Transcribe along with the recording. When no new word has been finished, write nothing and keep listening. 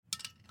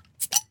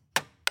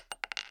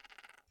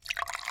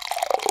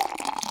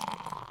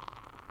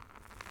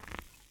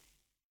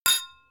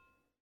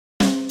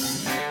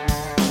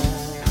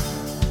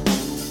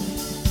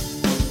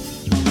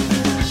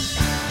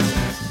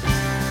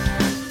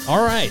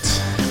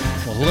right.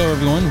 Well, hello,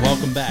 everyone.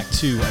 Welcome back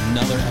to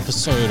another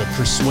episode of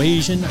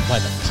Persuasion by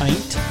the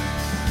Pint.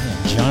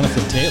 I'm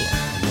Jonathan Taylor,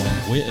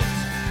 along with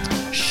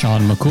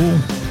Sean McCool.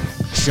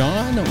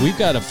 Sean, we've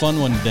got a fun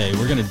one today.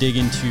 We're going to dig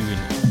into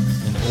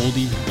an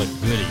oldie but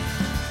goodie.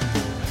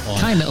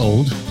 Kind of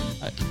old.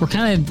 We're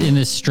kind of in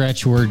this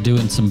stretch. We're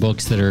doing some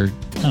books that are,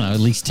 I don't know, at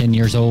least 10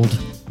 years old.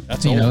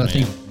 That's old, man.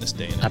 This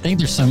day I think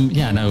there's some,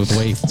 the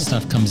way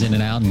stuff comes in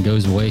and out and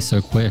goes away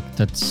so quick,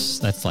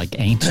 that's like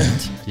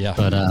ancient. Yeah.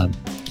 But,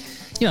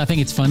 I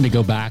think it's fun to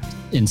go back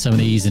in some of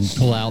these and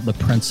pull out the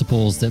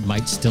principles that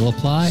might still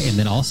apply, and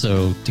then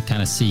also to kind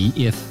of see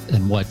if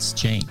and what's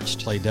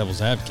changed. Play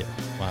devil's advocate.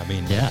 Well, I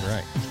mean, yeah,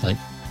 right.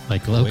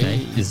 Like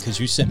okay. Because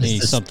you sent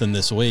me something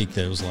this week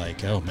that was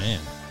like, oh,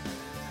 man.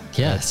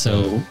 Yeah,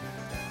 so,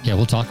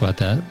 we'll talk about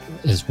that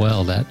as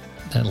well, that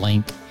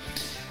link.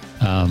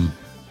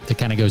 That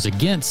kind of goes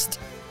against,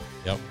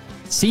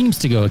 seems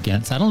to go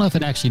against. I don't know if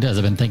it actually does.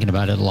 I've been thinking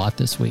about it a lot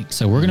this week.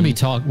 So we're going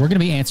to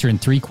be answering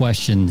 3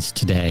 questions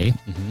today.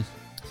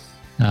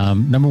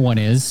 Mm-hmm. Number 1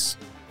 is,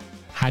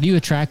 how do you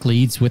attract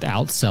leads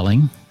without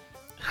selling?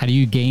 How do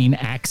you gain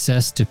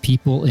access to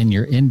people in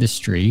your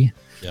industry?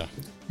 Yeah.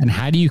 And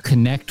how do you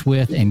connect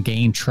with and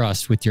gain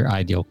trust with your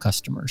ideal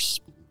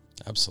customers?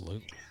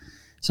 Absolutely.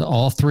 So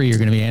all 3 are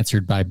going to be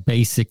answered by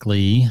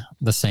basically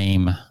the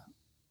same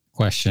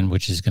question,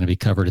 which is going to be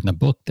covered in the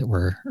book that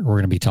we're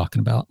going to be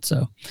talking about.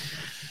 So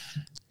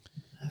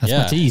that's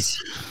my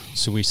tease.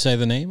 So we say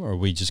the name, or are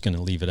we just going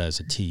to leave it as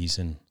a tease?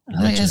 And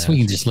I guess we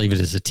can just leave it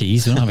as a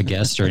tease. We don't have a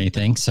guest or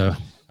anything. So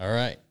all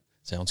right,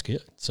 sounds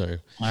good. So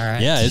all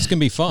right, it's going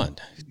to be fun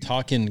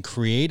talking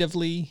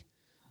creatively,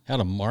 how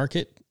to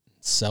market,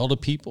 sell to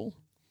people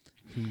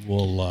who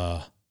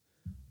will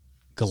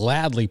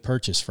gladly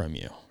purchase from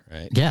you.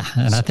 Right? Yeah,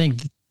 and I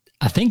think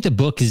the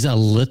book is a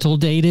little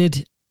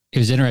dated. It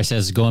was interesting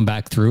as going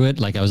back through it.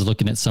 Like I was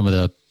looking at some of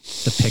the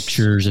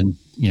pictures and,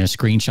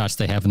 screenshots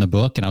they have in the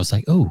book. And I was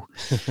like, oh,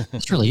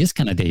 this really is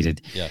kind of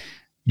dated. Yeah.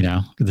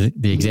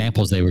 The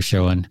examples they were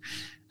showing.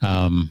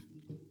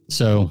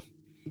 So,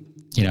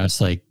 it's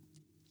like,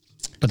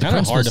 but kind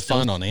of hard to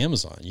find on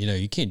Amazon.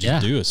 You can't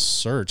just do a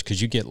search because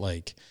you get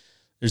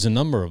there's a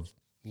number of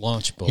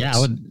launch books.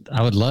 Yeah.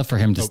 I would love for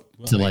him to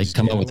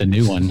come up with a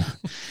new one.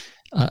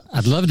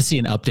 I'd love to see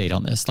an update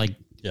on this.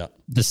 Yeah.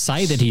 The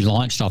site that he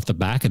launched off the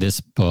back of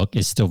this book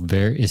is still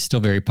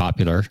very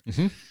popular.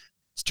 Mm-hmm.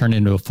 It's turned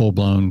into a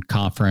full-blown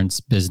conference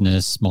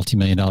business,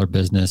 multi-million-dollar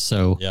business.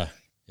 So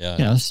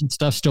some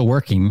stuff's still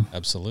working.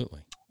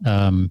 Absolutely.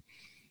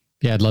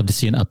 I'd love to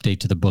see an update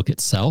to the book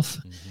itself.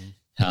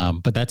 Mm-hmm.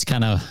 But that's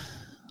kind of,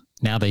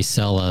 now they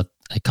sell a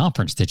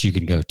conference that you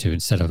can go to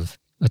instead of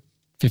a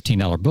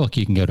 $15 book.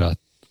 You can go to a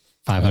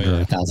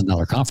 $500 or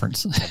 $1,000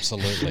 conference.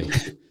 Absolutely.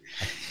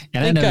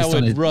 And I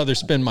would rather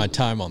spend my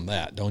time on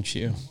that, don't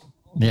you?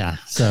 Yeah.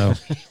 So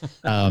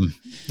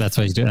that's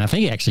what he's doing. I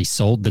think he actually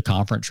sold the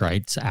conference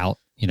rights out,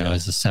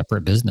 as a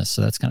separate business.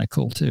 So that's kind of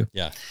cool too.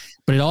 Yeah.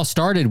 But it all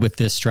started with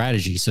this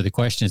strategy. So the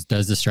question is,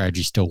 does the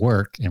strategy still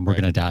work? And we're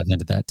going to dive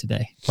into that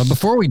today. But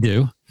before we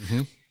do,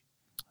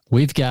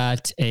 we've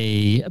got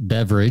a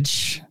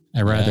beverage,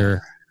 probably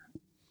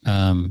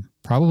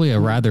a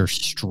rather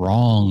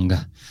strong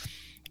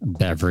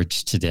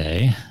beverage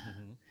today.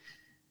 Mm-hmm.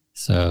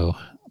 So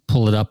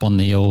pull it up on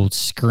the old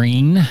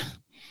screen,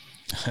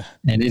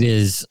 and it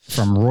is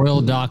from Royal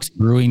Docks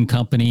Brewing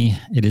Company.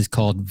 It is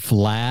called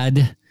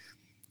Vlad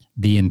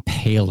the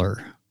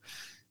Impaler,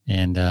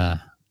 and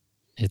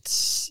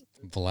it's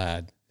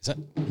Vlad. Is that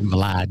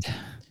Vlad?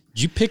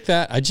 Did you pick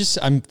that? I just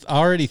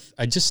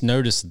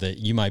noticed that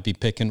you might be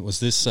picking.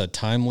 Was this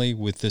timely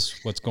with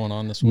this? What's going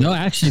on this week? No,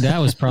 actually, that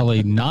was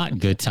probably not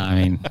good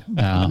timing.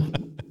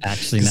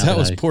 Actually, no, that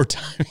was poor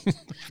timing.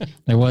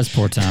 It was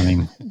poor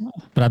timing,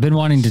 but I've been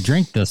wanting to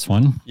drink this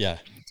one. Yeah.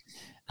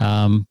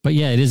 But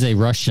it is a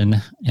Russian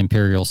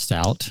Imperial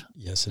Stout.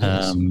 Yes, it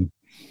is. And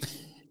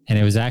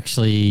it was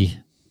actually,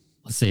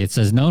 let's see, it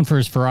says known for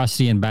his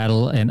ferocity in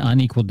battle and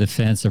unequal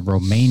defense of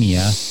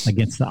Romania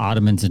against the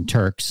Ottomans and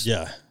Turks.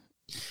 Yeah.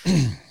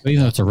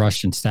 Even though it's a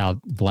Russian stout,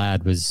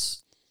 Vlad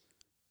was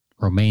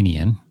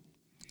Romanian.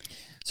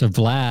 So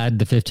Vlad,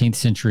 the 15th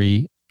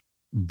century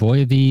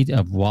voivode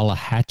of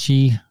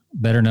Walachia,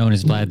 better known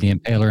as Vlad the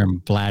Impaler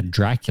and Vlad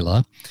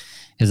Dracula,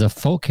 is a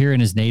folk hero in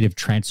his native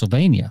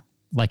Transylvania.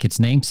 Like its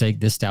namesake,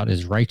 this stout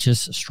is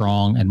righteous,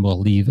 strong, and will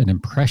leave an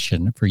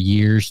impression for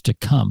years to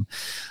come.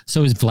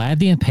 So is Vlad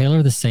the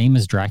Impaler the same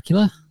as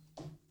Dracula?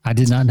 I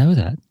did not know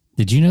that.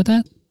 Did you know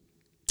that?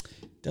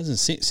 Doesn't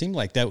seem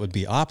like that would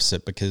be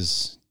opposite,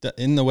 because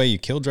in the way you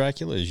kill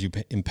Dracula is you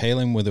impale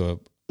him with a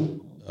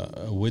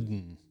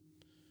wooden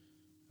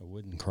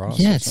cross.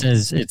 Yeah,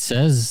 it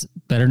says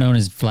better known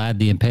as Vlad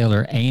the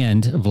Impaler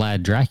and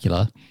Vlad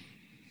Dracula,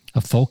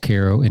 a folk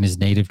hero in his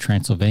native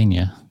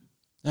Transylvania.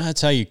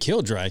 That's how you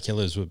kill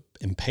Dracula, is with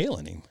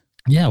impaling him.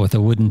 Yeah, with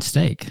a wooden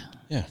stake.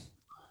 Yeah.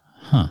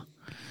 Huh.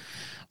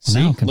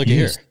 See, look at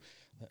here.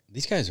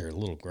 These guys are a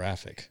little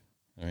graphic.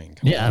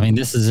 I mean,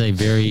 this is a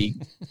very,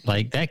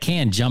 that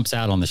can jumps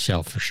out on the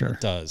shelf for sure.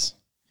 It does.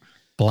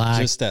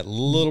 Black. Just that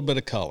little bit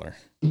of color.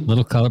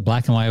 little color,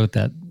 black and white with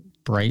that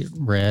bright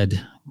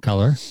red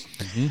color.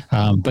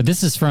 But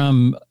this is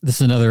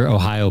another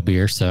Ohio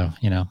beer. So,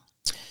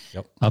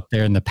 up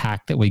there in the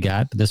pack that we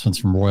got, but this one's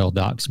from Royal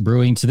Docks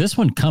Brewing. So this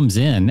one comes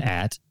in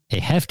at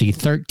a hefty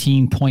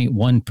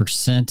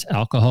 13.1%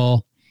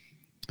 alcohol,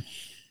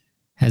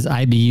 has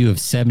IBU of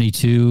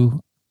 72,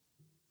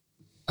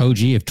 OG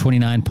of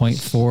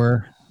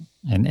 29.4,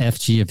 and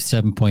FG of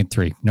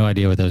 7.3. No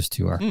idea what those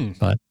two are,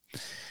 but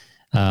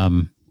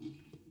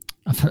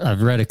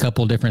I've read a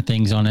couple different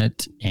things on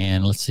it,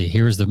 and let's see.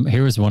 Here was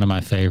one of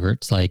my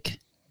favorites. Like,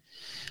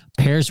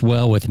 pairs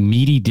well with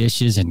meaty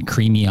dishes and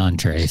creamy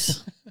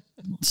entrees.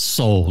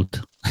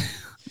 Sold.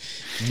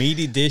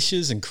 Meaty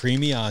dishes and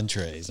creamy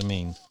entrees. I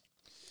mean,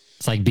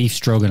 it's like beef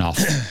stroganoff.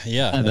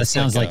 Yeah, that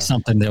sounds like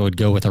something that would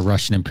go with a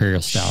Russian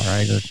Imperial Stout,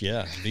 right?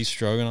 Yeah, beef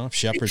stroganoff,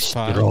 shepherd's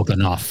pie.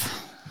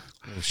 Stroganoff.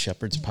 A little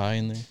shepherd's pie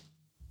in there.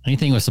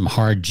 Anything with some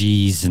hard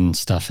G's and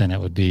stuff in it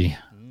would be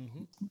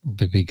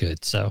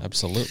good. So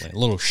absolutely, a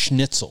little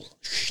schnitzel.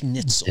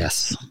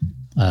 Yes.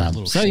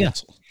 Schnitzel. Yeah.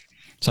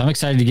 So I'm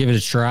excited to give it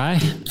a try.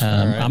 Right.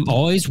 I'm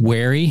always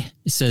wary.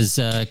 It says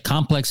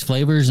complex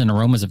flavors and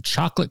aromas of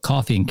chocolate,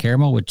 coffee, and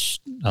caramel, which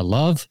I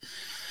love.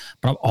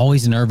 But I'm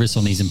always nervous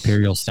on these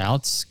Imperial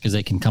Stouts because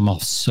they can come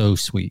off so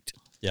sweet.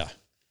 Yeah.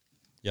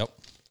 Yep.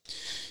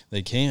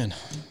 They can.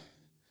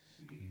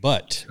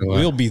 But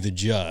we'll be the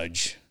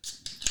judge.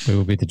 We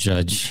will be the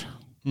judge.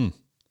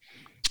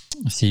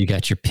 I see you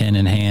got your pen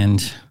in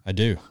hand. I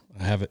do.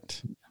 I have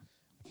it.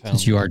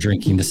 Since you are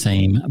drinking the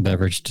same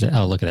beverage today.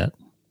 Oh, look at that.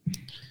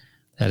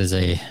 That is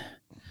a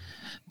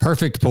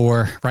perfect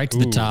pour right to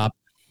the top.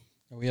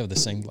 We have the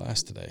same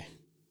glass today.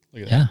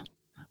 Look at that. Yeah.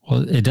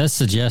 Well, it does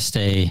suggest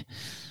this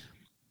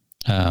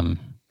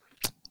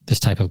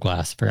type of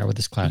glass. I forgot what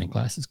this cloudy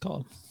glass is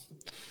called.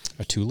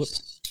 A tulip?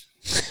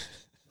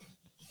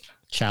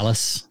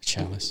 Chalice.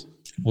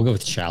 We'll go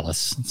with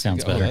chalice. It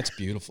sounds better. That's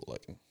beautiful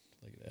looking.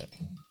 Look at that.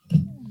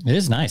 It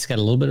is nice. Got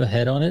a little bit of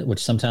head on it,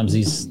 which sometimes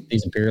these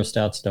Imperial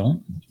Stouts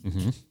don't.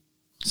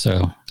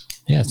 So,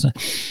 yeah, it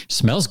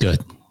smells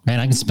good. Man,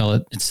 I can smell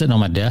it. It's sitting on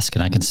my desk,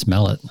 and I can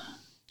smell it.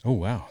 Oh,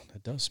 wow.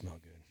 That does smell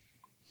good.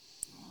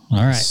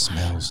 All right. It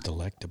smells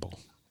delectable.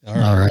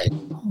 All right.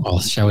 Well,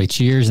 shall we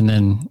cheers and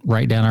then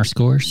write down our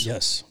scores?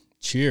 Yes.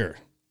 Cheers.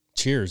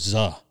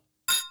 I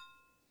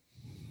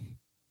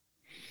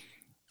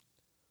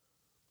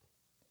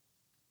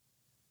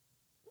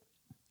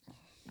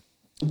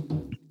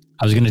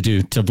was going to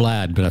do to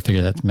Vlad, but I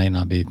figured that may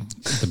not be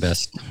the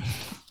best.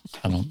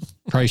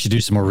 Probably should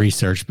do some more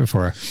research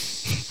before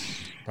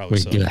we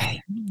get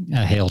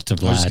a hail to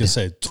Vlad. I was just going to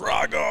say,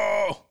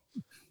 Drago.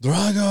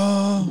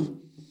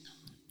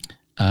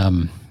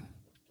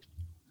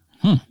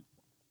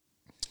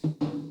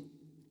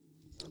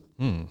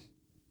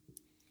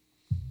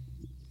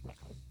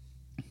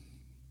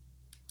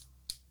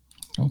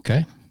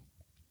 Okay.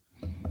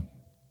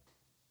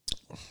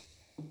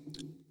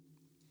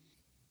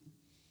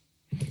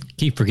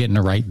 Keep forgetting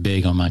to write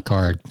big on my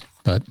card,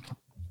 but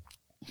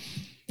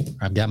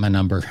I've got my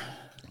number.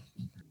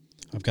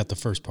 I've got the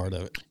first part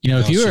of it.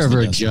 If you were ever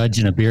a judge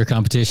in a beer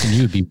competition,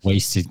 you would be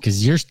wasted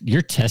because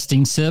you're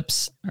testing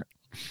sips.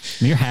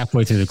 You're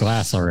halfway through the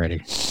glass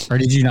already. Or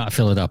did you not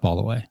fill it up all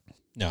the way?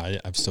 No,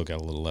 I've still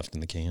got a little left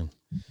in the can.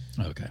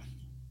 Okay.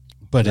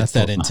 But it's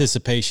that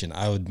anticipation.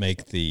 I would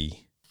make the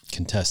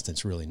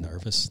contestants really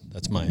nervous.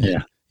 That's my,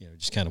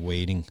 just kind of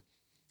waiting,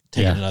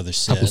 taking another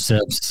sip. Couple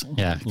sips.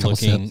 Yeah.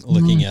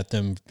 Looking at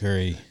them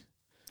very.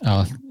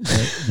 Oh,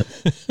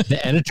 the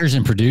editors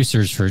and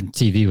producers for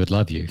TV would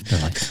love you. They're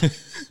like,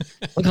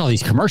 look at all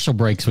these commercial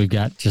breaks we've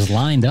got just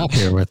lined up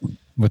here with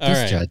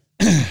this judge.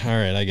 All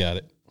right, I got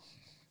it.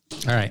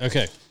 All right.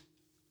 Okay.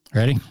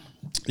 Ready?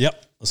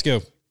 Yep. Let's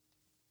go.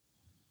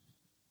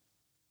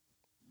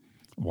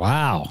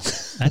 Wow.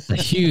 That's a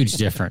huge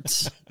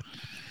difference.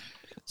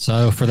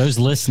 So for those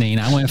listening,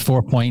 I went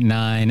 4.9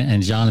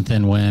 and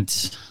Jonathan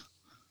went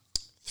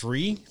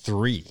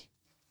 3.3.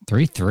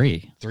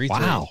 3.3.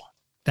 Wow.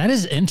 That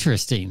is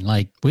interesting.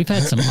 Like, we've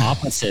had some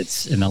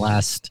opposites in the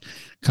last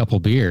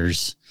couple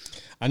beers.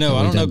 I know.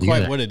 I don't know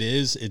quite what it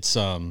is. It's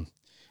and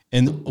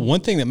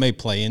one thing that may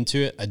play into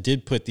it, I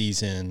did put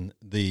these in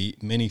the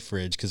mini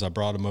fridge because I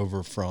brought them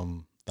over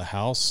from the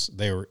house.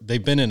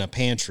 They've been in a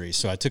pantry,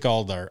 so I took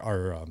all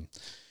our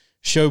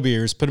show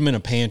beers, put them in a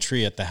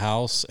pantry at the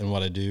house, and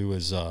what I do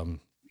is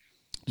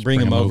bring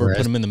them over,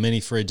 put them in the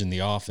mini fridge in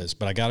the office.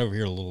 But I got over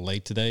here a little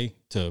late today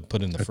to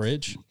put in the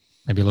fridge.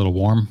 Maybe a little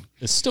warm.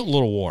 It's still a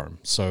little warm,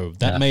 so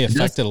that may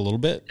affect it a little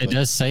bit. It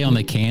does say on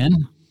the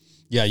can.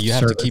 Yeah, you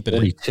have to keep it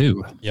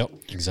 42. Yep,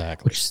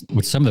 exactly. Which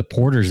with some of the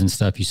porters and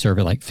stuff, you serve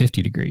it like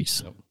 50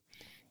 degrees. Yep.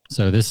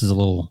 So this is a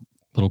little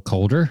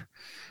colder,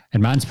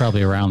 and mine's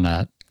probably around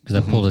that because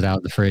I pulled it out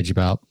of the fridge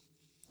about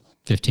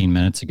 15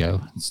 minutes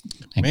ago.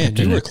 Man,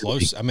 you were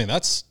close. I mean,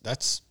 that's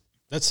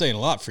saying a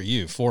lot for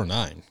you,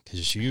 4.9,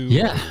 because you.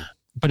 Yeah.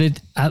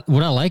 But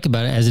what I like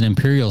about it as an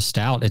Imperial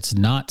Stout, it's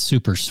not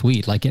super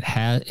sweet. Like it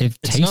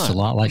tastes a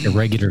lot like a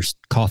regular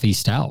coffee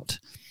stout.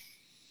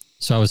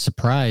 So I was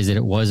surprised that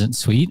it wasn't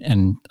sweet.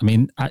 And I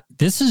mean,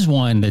 this is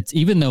one that's,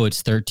 even though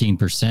it's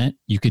 13%,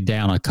 you could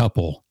down a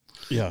couple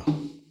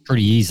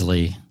pretty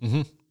easily.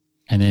 Mm-hmm.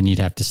 And then you'd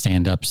have to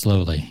stand up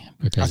slowly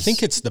because I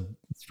think it's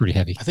pretty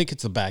heavy. I think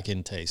it's the back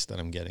end taste that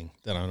I'm getting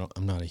that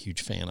I'm not a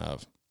huge fan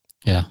of.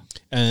 Yeah.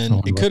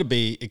 And it could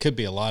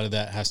be a lot of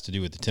that has to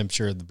do with the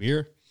temperature of the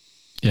beer.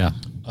 Yeah.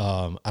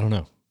 I don't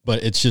know,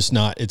 but it's just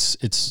not, it's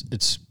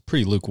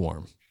pretty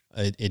lukewarm.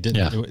 It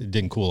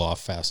didn't cool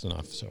off fast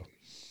enough. So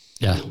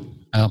yeah.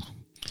 Well,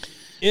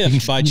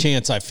 if by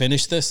chance I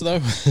finish this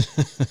though,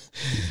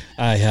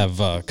 I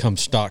have come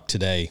stock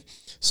today.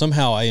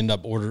 Somehow I end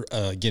up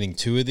getting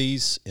 2 of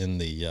these in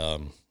the.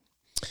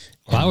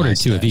 I ordered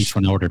 2 of each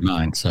when I ordered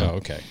mine. So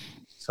okay.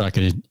 So I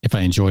could, if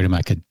I enjoyed them,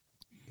 I could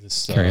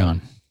carry on.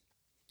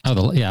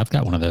 I've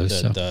got one of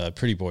those. The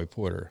Pretty Boy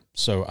Porter.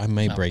 So I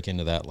may break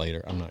into that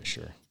later. I'm not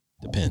sure.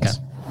 Depends. Okay.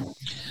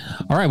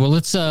 All right. Well,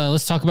 let's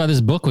talk about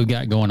this book we've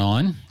got going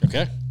on.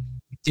 Okay.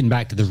 Getting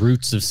back to the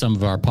roots of some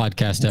of our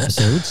podcast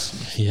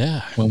episodes.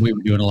 Yeah. When we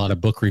were doing a lot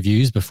of book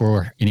reviews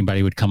before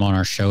anybody would come on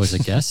our show as a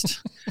guest.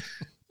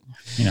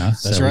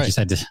 That's right.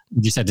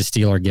 We just had to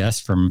steal our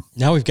guests from.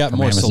 Now we've got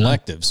more Amazon.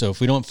 Selective. So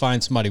if we don't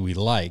find somebody we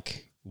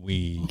like,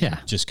 we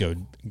just go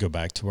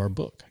back to our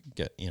book.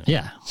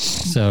 Yeah.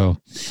 So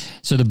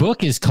the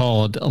book is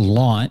called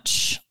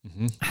Launch: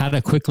 How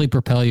to Quickly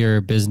Propel Your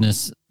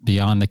Business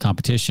Beyond the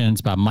Competition. It's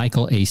by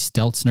Michael A.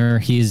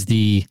 Stelzner. He is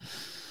the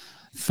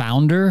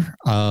founder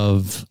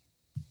of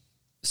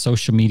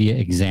Social Media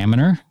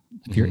Examiner.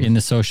 If you're in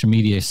the social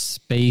media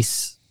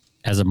space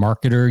as a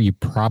marketer, you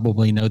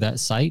probably know that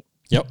site.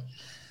 Yep.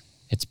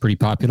 It's pretty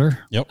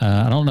popular. Yep.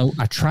 I don't know.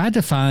 I tried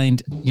to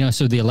find,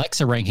 so the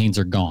Alexa rankings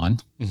are gone.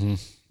 Mm-hmm.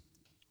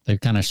 They've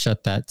kind of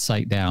shut that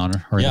site down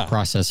or in the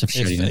process of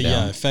shutting it down.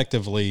 Yeah,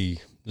 effectively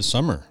the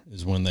summer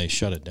is when they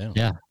shut it down.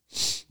 Yeah.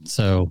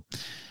 So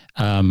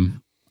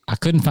I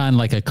couldn't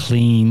find I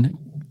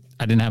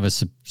didn't have a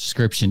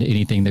subscription to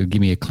anything that would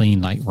give me a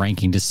clean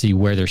ranking to see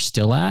where they're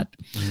still at.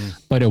 Mm-hmm.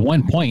 But at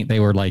one point they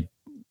were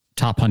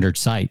top 100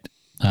 site.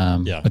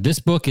 But this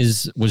book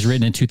was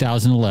written in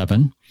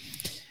 2011.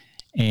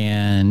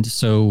 And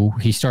so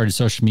he started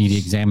Social Media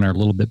Examiner a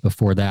little bit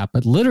before that,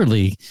 but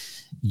literally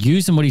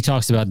using what he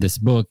talks about in this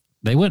book,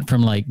 they went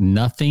from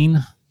nothing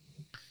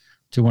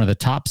to one of the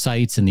top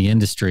sites in the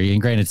industry. And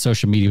granted,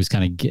 social media was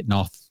kind of getting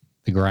off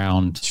the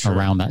ground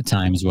around that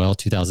time as well,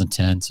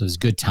 2010. So it was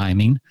good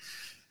timing.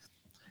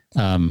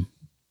 But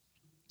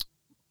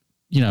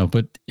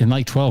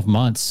in 12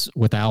 months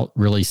without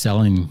really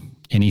selling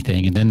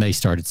anything. And then they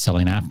started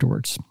selling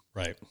afterwards.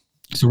 Right.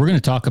 So we're going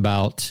to talk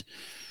about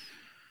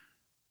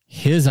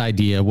his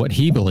idea, what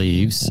he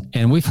believes.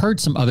 And we've heard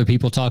some other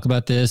people talk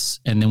about this.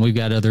 And then we've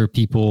got other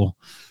people.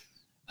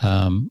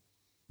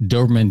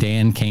 Doberman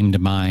Dan came to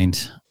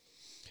mind.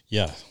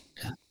 Yeah.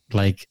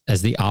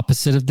 As the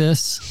opposite of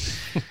this.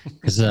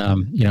 Because,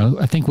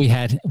 I think we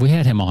had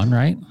him on,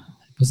 right?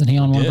 Wasn't he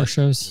on one of our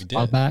shows a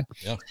while back?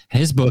 Yeah.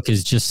 His book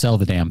is Just Sell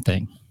the Damn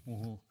Thing.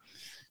 Mm-hmm.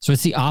 So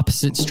it's the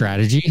opposite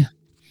strategy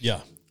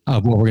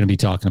of what we're going to be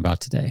talking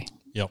about today.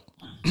 Yep.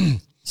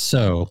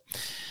 So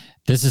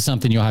this is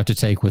something you'll have to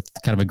take with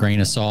kind of a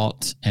grain of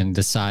salt and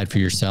decide for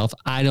yourself.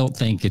 I don't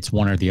think it's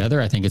one or the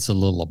other. I think it's a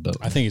little of both.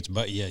 I think it's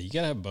both. Yeah, you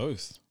got to have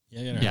both.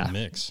 Yeah, you got to have a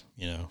mix,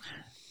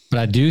 But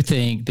I do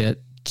think that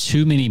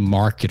too many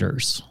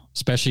marketers,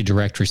 especially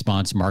direct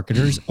response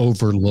marketers,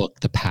 overlook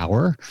the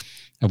power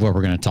of what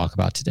we're going to talk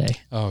about today.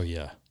 Oh,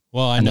 yeah.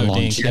 Well, I know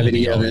Dan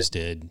Kennedy always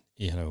did,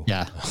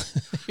 Yeah.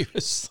 He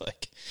was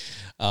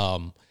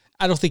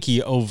I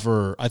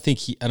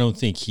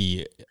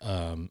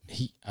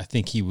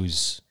think he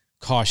was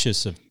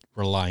cautious of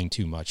relying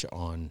too much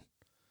on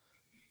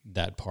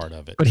that part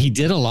of it. But he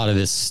did a lot of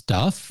this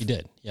stuff. He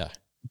did. Yeah.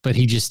 But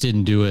he just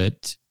didn't do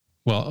it.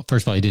 Well,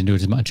 first of all, he didn't do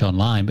it as much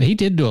online, but he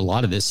did do a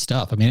lot of this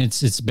stuff. I mean,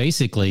 it's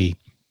basically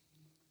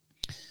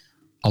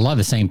a lot of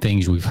the same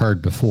things we've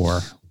heard before.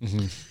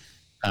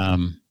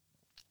 Mm-hmm.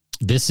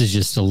 This is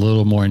just a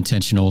little more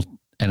intentional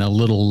and a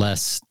little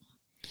less.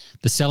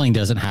 The selling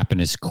doesn't happen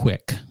as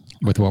quick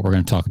with what we're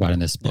going to talk about in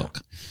this book.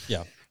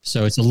 Yeah.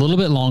 So it's a little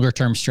bit longer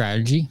term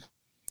strategy,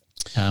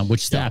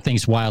 which I think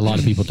is why a lot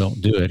of people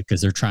don't do it,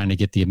 because they're trying to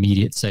get the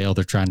immediate sale.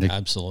 They're trying to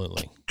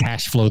absolutely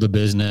cash flow the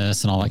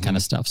business and all that kind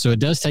of stuff. So it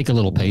does take a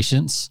little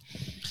patience,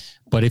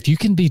 but if you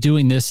can be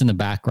doing this in the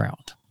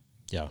background,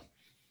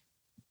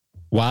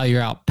 while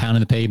you're out pounding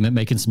the pavement,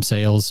 making some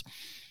sales,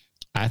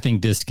 I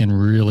think this can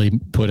really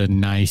put a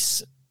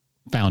nice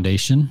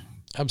foundation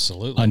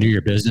under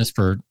your business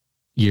for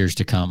years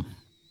to come.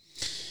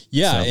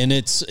 Yeah. So. And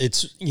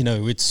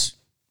it's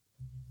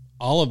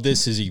all of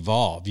this has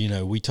evolved.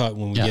 We talk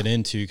when we get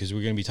into, because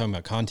we're going to be talking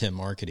about content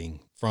marketing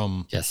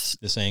from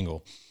this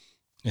angle.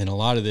 And a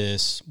lot of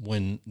this,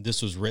 when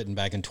this was written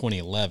back in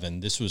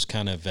 2011, this was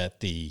kind of at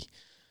the,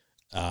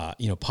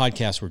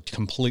 podcasts were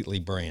completely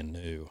brand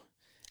new.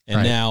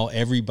 And now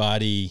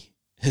everybody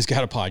has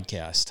got a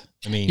podcast.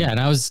 I mean, and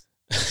I was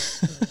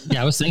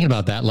thinking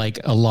about that.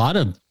 A lot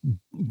of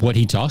what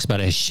he talks about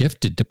has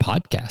shifted to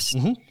podcasts.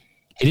 Mm-hmm.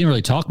 he didn't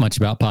really talk much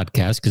about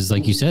podcasts because,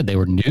 like you said, they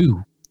were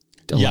new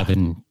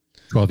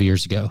 12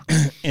 years ago.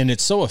 And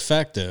it's so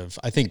effective.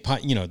 I think,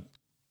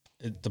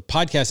 the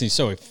podcasting is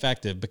so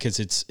effective because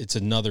it's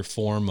another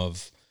form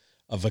of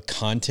a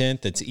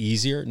content that's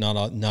easier.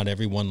 Not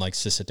everyone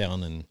likes to sit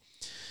down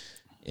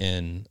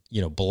and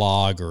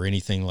blog or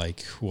anything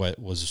like what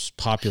was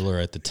popular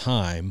at the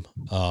time.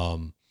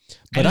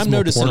 But I'm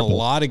noticing a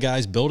lot of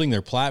guys building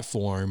their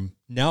platform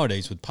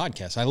nowadays with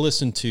podcasts. I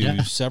listen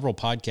to several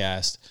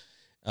podcasts,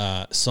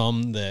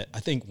 some that I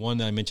think one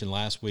that I mentioned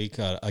last week,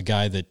 a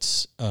guy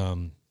that's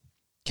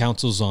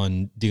counsels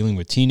on dealing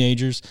with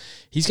teenagers.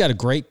 He's got a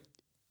great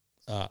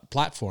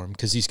platform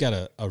because he's got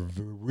a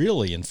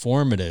really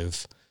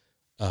informative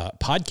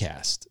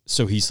podcast.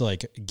 So he's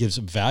gives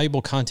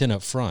valuable content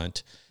up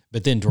front,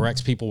 but then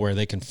directs people where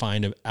they can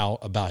find out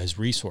about his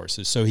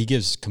resources. So he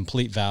gives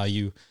complete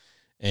value.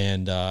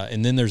 And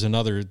then there's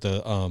another,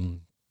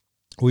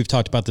 we've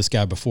talked about this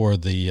guy before,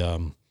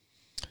 the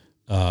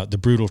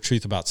brutal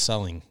truth about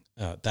selling,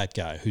 that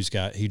guy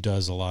who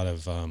does a lot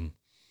of,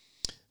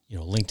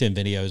 LinkedIn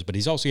videos, but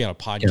he's also got a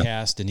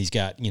podcast and he's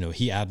got,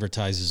 he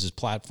advertises his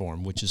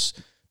platform, which is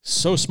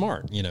so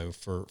smart,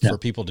 for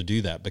people to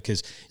do that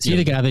because is he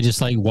the guy that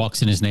just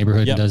walks in his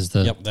neighborhood and does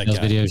those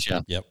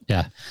videos? Yeah.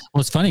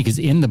 Well, it's funny because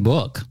in the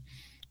book,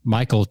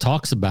 Michael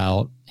talks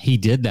about, he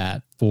did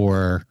that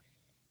for,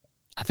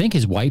 I think,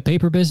 his white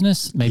paper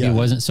business. Maybe it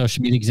wasn't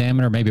Social Media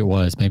Examiner. Maybe it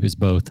was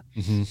both.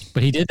 Mm-hmm.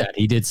 But he did that.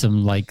 He did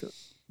some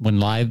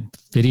when live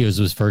videos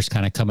was first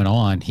kind of coming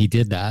on, he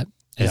did that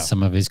as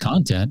some of his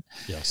content.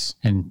 Yes.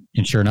 And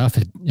sure enough,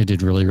 it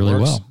did really, really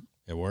well.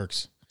 It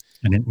works.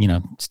 And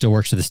it, still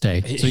works to this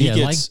day. So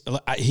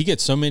he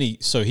gets so many,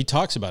 so he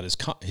talks about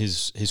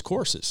his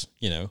courses,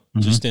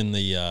 just in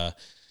the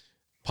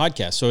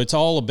podcast. So it's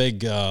all a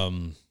big,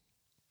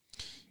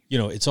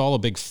 it's all a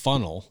big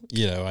funnel.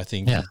 I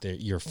think that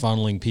you're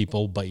funneling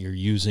people, but you're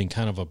using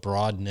kind of a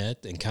broad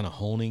net and kind of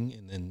honing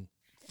and then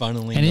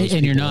funneling.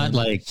 And you're not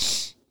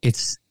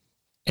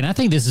and I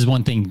think this is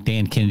one thing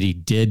Dan Kennedy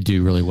did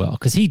do really well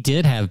because he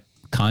did have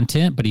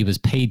content, but he was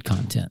paid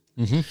content.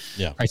 Mm-hmm.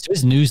 Yeah. Right. So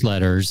his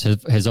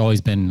newsletters has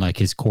always been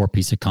his core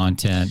piece of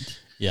content.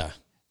 Yeah.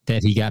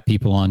 That he got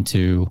people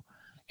onto.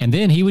 And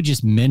then he would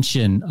just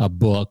mention a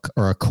book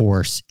or a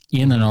course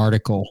in an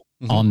article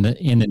in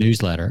the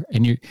newsletter,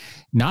 and you're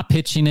not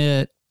pitching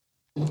it,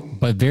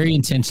 but very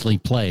intentionally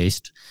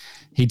placed.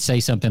 He'd say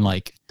something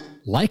like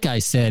I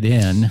said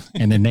and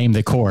then name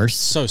the course.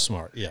 So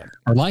smart. Yeah.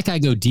 Or I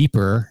go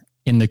deeper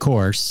in the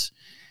course,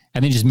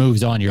 and then just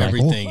moves on. You're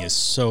everything is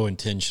so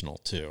intentional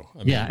too.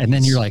 And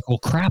then you're like, well,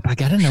 crap, I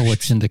got to know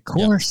what's in the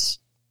course.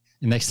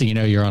 And next thing you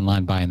know, you're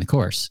online buying the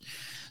course.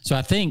 So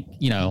I think,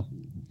 well,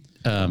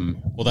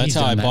 that's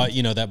how I bought,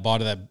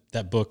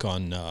 that book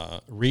on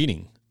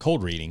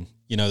cold reading,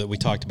 that we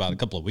talked about a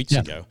couple of weeks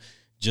ago.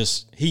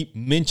 Just, he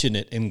mentioned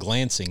it in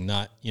glancing,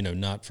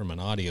 not from an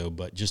audio,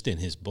 but just in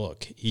his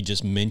book. He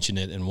just mentioned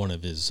it in one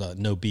of his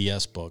no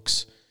BS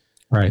books,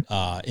 right?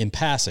 In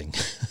passing.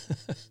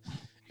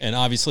 And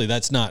obviously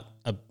that's not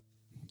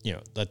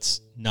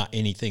that's not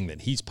anything that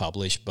he's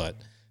published, but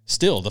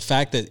still the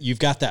fact that you've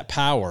got that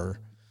power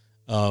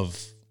of,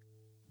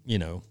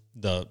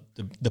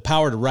 the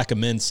power to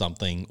recommend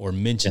something or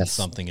mention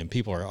something, and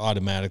people are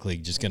automatically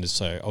just going to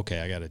say,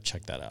 okay, I got to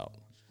check that out.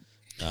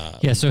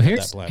 So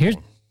here's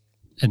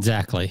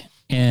exactly.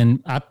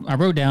 And I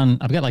wrote down,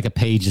 I've got a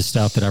page of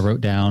stuff that I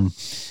wrote down.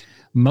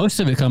 Most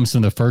of it comes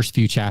from the first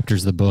few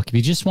chapters of the book. If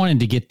you just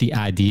wanted to get the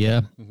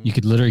idea, you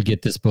could literally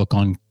get this book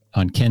on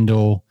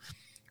Kindle,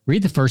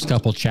 read the first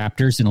couple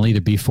chapters, and it'll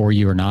either be for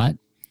you or not.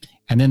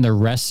 And then the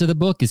rest of the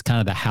book is kind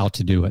of the how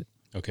to do it.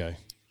 Okay.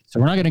 So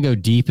we're not going to go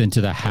deep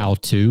into the how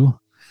to,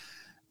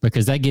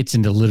 because that gets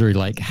into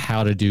literally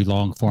how to do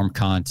long form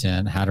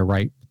content, how to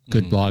write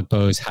good blog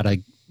posts, how to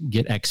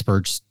get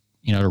experts,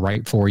 to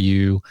write for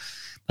you.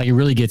 It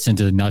really gets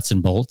into the nuts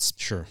and bolts.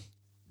 Sure.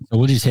 So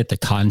we'll just hit the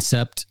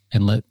concept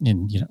and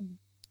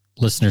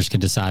listeners can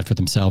decide for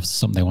themselves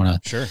something they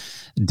want to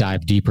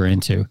dive deeper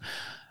into.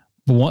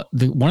 But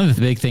one of the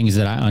big things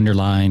that I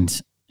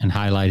underlined and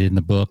highlighted in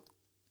the book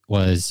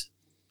was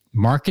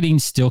marketing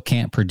still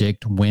can't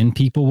predict when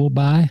people will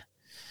buy.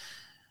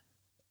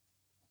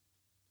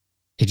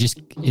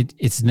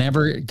 It's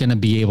never going to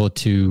be able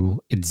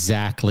to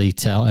exactly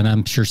tell. And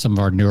I'm sure some of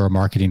our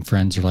neuromarketing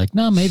friends are like,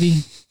 no,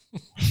 maybe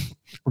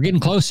we're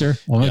getting closer.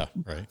 Well,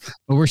 right.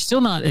 But we're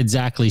still not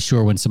exactly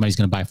sure when somebody's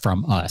going to buy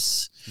from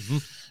us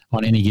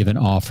on any given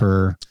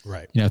offer,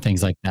 right?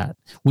 Things like that.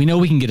 We know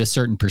we can get a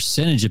certain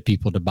percentage of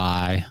people to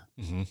buy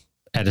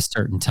at a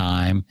certain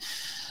time,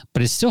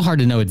 but it's still hard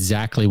to know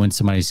exactly when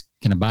somebody's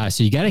going to buy.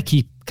 So you got to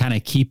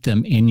keep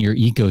them in your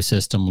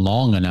ecosystem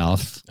long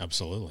enough.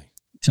 Absolutely.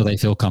 Till they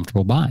feel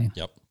comfortable buying.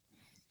 Yep.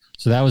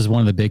 So that was one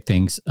of the big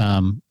things.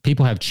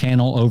 People have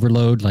channel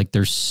overload.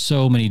 There's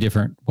so many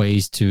different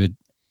ways there's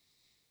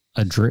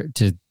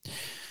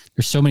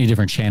so many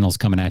different channels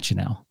coming at you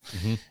now.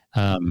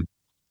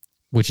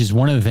 Which is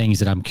one of the things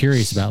that I'm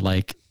curious about.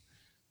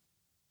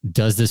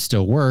 Does this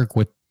still work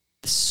with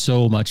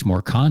so much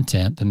more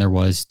content than there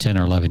was 10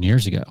 or 11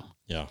 years ago.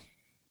 Yeah.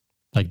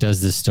 Like,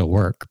 does this still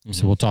work? Mm-hmm.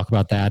 So we'll talk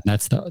about that. And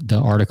that's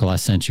the article I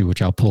sent you,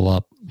 which I'll pull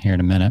up here in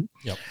a minute.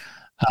 Yep.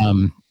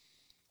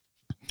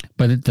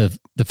 But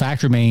the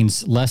fact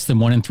remains, less than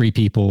 1 in 3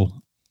 people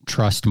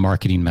trust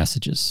marketing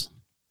messages.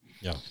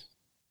 Yeah.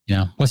 You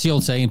know, what's the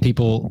old saying?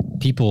 People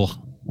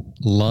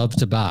love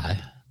to buy,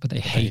 but they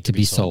hate to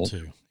be sold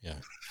too. Yeah.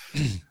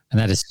 And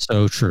that is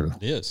so true.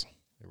 It is.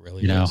 It really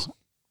is. You know,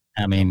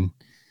 I mean,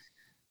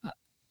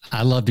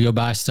 I love to go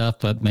buy stuff,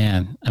 but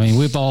man, I mean,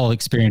 we've all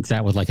experienced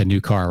that with like a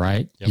new car,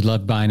 right? Yep. You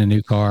love buying a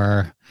new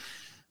car,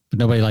 but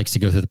nobody likes to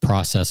go through the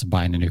process of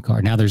buying a new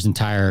car. Now there's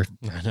entire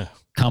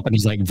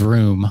companies like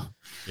Vroom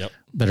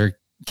that are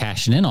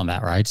cashing in on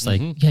that, right? It's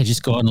like, yeah,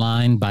 just go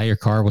online, buy your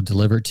car, we'll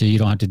deliver it to you. You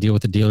don't have to deal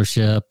with the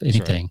dealership,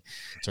 anything.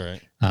 That's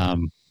right.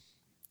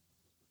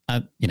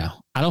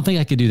 I don't think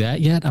I could do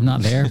that yet. I'm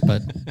not there,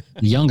 but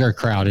the younger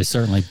crowd is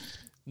certainly.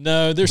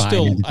 No, there's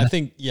still, I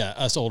think,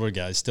 us older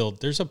guys still,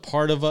 there's a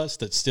part of us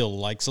that still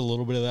likes a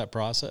little bit of that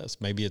process.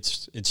 Maybe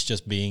it's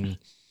just being,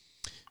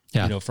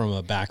 from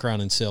a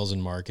background in sales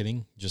and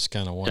marketing, just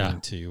kind of wanting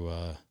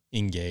to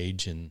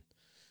engage and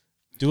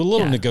do a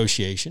little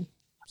negotiation.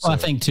 Well, I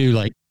think too,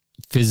 like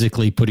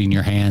physically putting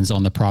your hands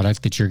on the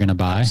product that you're going to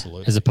buy,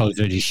 as opposed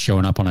to just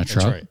showing up on a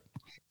truck. Right. To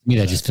me,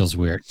 that just feels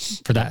weird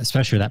for that,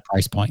 especially that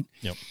price point.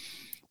 Yep.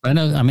 But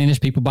I mean, there's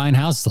people buying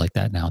houses like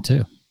that now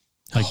too.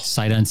 Like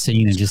sight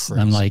unseen, and just crazy.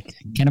 I'm like,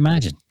 can't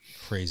imagine.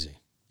 Crazy.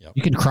 Yep.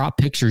 You can crop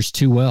pictures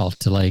too well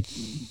to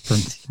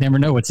never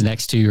know what's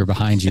next to you or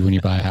behind you when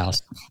you buy a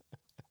house.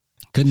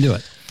 Couldn't do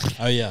it.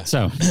 Oh yeah.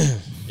 So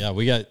yeah,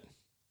 we got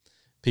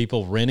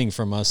people renting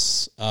from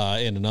us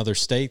in another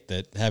state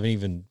that haven't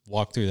even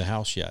walked through the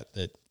house yet.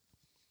 That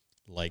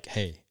like,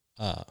 hey,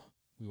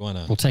 we want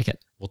to. We'll take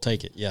it. We'll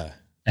take it. Yeah.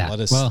 Yeah.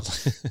 Let us.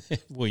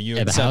 Will you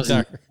accept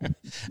our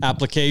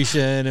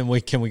application,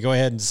 and can we go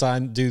ahead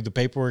and do the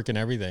paperwork and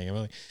everything? I'm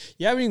like,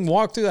 you haven't even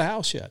walked through the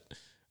house yet.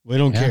 We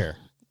don't care.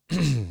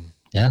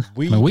 Yeah,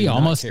 we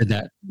almost did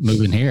that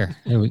moving here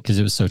because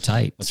it was so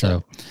tight. That's so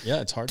right. Yeah,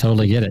 it's hard.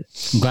 Totally get it.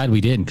 I'm glad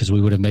we didn't, because we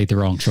would have made the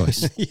wrong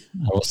choice. I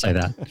will say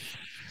that.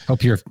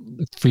 Hope your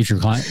future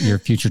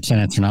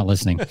tenants are not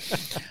listening.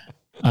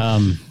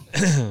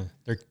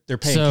 They're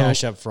paying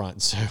cash up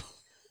front, so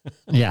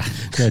yeah,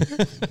 good.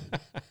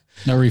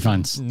 No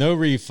refunds. No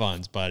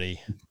refunds,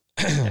 buddy.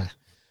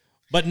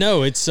 But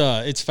no,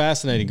 it's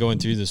fascinating going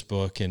through this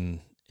book and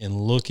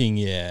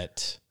looking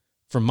at,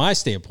 from my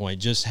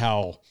standpoint, just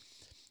how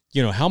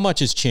much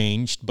has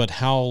changed, but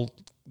how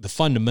the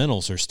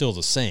fundamentals are still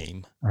the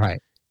same.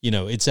 Right.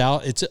 It's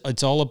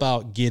all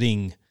about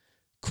getting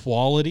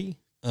quality,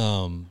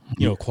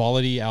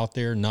 quality out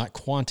there, not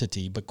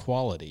quantity, but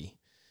quality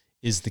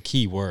is the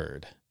key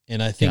word.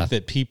 And I think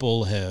that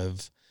people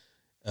have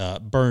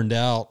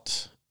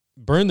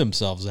burned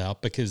themselves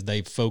out because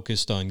they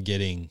focused on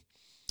getting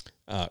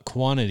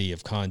quantity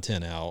of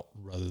content out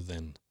rather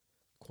than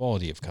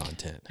quality of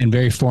content. And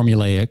very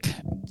formulaic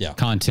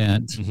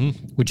content,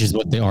 which is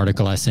what the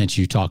article I sent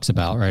you talks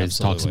about, right?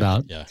 Absolutely. It talks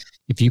about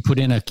if you put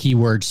in a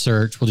keyword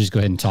search, we'll just go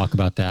ahead and talk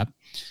about that.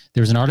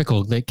 There was an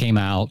article that came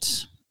out.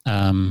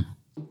 Let's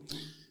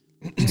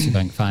see if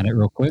I can find it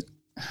real quick.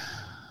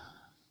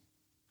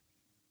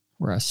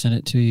 Where I sent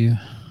it to you.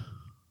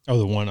 Oh,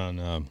 the one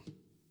on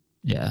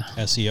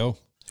SEO?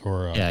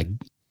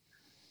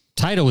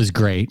 Title is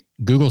great.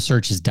 Google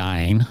search is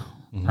dying.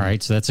 All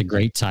right, so that's a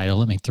great title.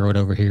 Let me throw it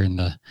over here in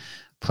the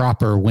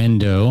proper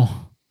window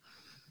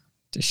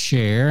to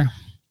share.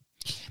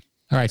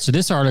 All right, so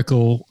this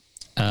article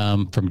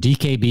from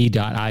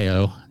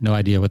dkb.io, no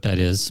idea what that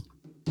is.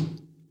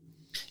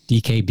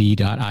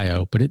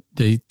 dkb.io, but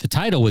the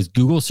title was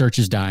Google search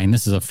is dying.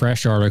 This is a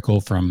fresh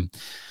article from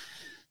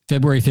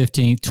February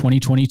 15th,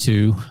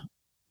 2022,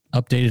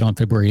 updated on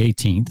February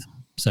 18th.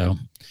 So,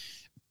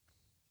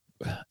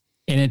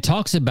 and it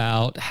talks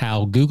about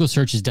how Google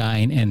search is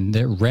dying and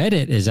that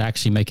Reddit is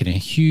actually making a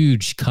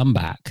huge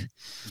comeback.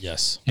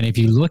 Yes. And if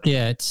you look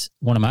at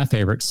one of my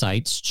favorite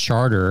sites,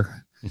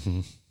 charter.co,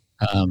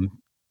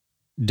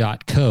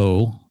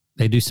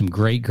 they do some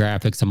great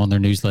graphics. I'm on their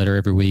newsletter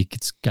every week.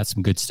 It's got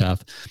some good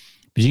stuff.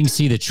 But you can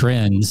see the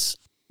trends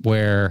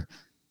where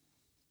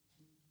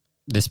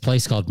this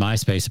place called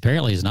MySpace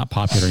apparently is not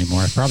popular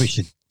anymore. I probably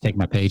should take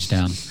my page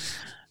down.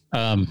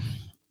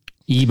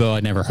 Ebo, I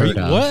never heard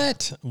of.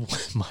 What?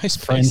 MySpace?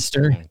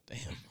 Friendster. Oh,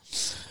 damn.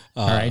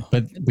 All right.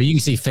 But you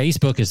can see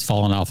Facebook has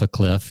fallen off a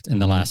cliff in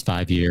the last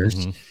 5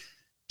 years.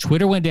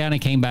 Twitter went down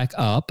and came back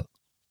up.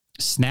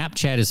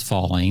 Snapchat is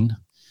falling.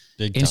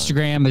 Big time.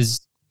 Instagram is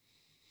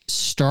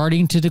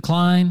starting to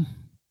decline.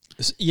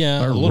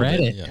 Yeah. But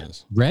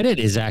Reddit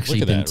has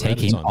actually been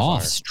taking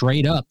off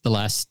straight up the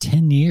last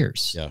 10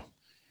 years. Yeah.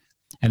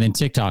 And then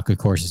TikTok, of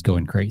course, is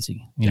going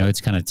crazy.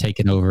 It's kind of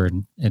taken over,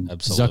 and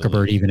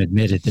Zuckerberg even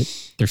admitted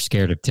that they're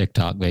scared of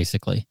TikTok,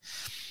 basically.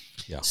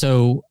 Yeah.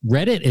 So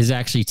Reddit is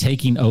actually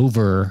taking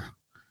over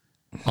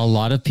a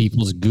lot of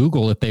people's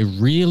Google if they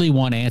really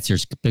want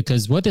answers.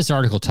 Because what this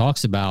article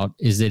talks about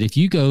is that if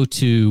you go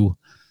to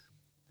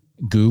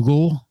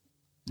Google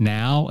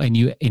now and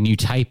you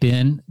type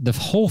in the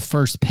whole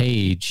first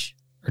page,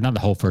 or not the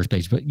whole first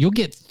page, but you'll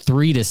get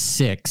 3 to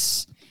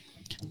 6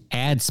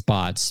 ad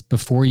spots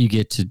before you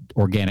get to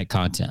organic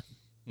content.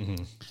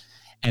 Mm-hmm.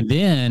 And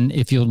then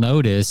if you'll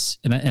notice,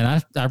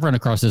 and I've run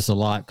across this a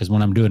lot, because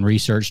when I'm doing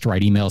research to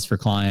write emails for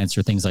clients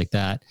or things like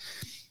that,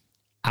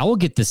 I will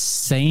get the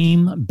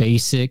same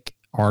basic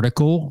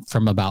article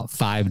from about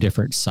 5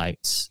 different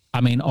sites.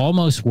 I mean,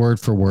 almost word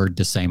for word,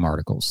 the same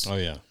articles. Oh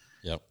yeah.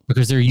 Yep.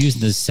 Because they're using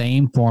the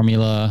same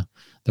formula.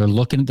 They're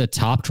looking at the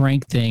top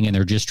ranked thing and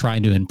they're just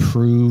trying to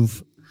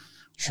improve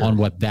on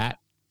what that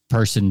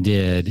person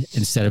did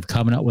instead of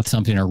coming up with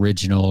something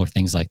original or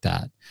things like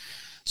that.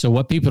 So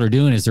what people are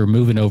doing is they're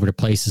moving over to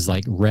places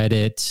like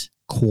Reddit,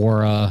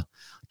 Quora,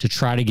 to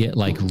try to get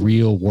like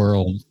real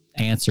world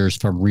answers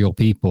from real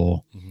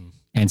people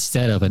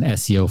instead of an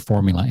SEO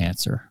formula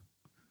answer.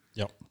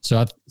 Yep.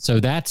 So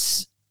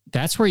that's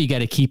where you got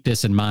to keep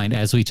this in mind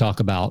as we talk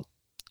about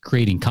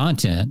creating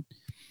content.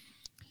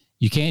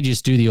 You can't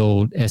just do the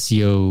old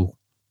SEO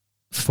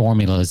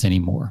formulas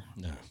anymore.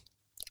 No.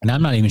 And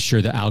I'm not even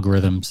sure the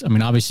algorithms, I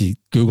mean, obviously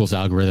Google's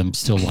algorithm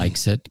still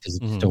likes it because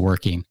it's still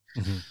working.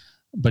 Mm-hmm.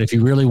 But if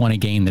you really want to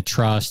gain the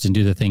trust and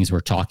do the things we're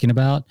talking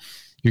about,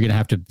 you're going to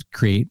have to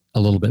create a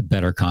little bit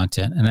better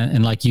content.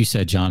 And like you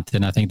said,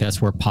 Jonathan, I think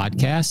that's where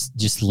podcasts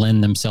just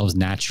lend themselves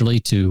naturally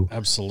to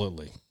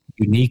absolutely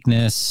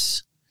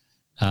uniqueness,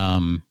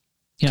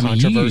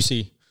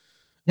 controversy.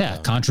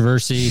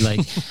 Controversy.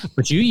 Like,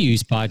 but you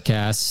use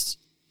podcasts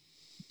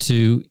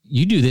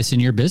you do this in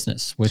your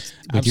business with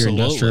your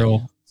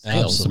industrial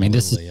sales. Absolutely.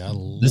 I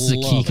mean, this is a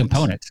key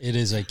component. It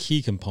is a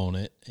key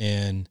component,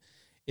 and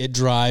it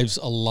drives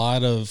a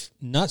lot of,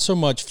 not so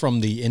much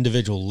from the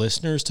individual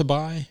listeners to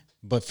buy,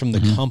 but from the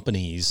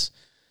companies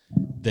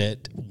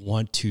that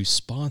want to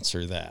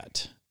sponsor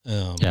that.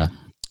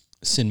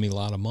 Send me a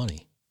lot of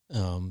money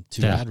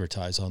to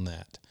advertise on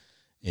that.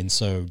 And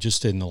so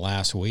just in the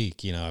last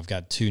week, I've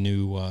got two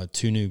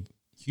new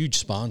huge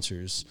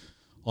sponsors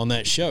on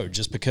that show,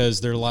 just because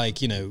they're like,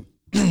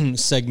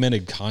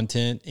 segmented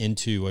content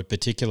into a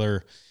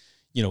particular,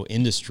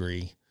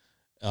 industry.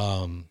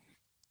 And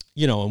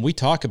we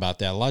talk about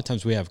that. A lot of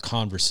times we have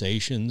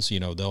conversations,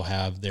 they'll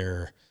have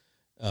their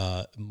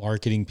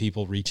marketing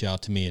people reach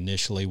out to me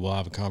initially. We'll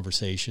have a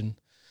conversation,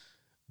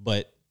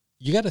 but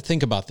you got to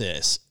think about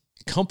this.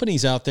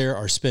 Companies out there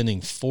are spending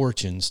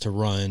fortunes to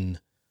run,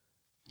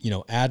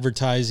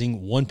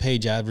 advertising,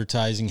 1-page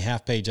advertising,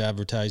 half-page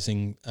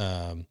advertising,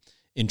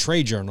 in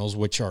trade journals,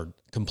 which are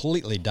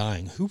completely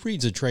dying. Who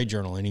reads a trade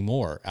journal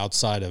anymore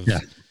outside of,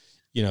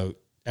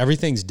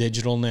 everything's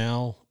digital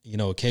now.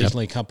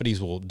 Occasionally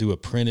companies will do a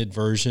printed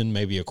version,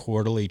 maybe a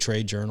quarterly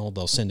trade journal.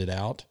 They'll send it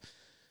out.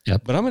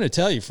 Yep. But I'm going to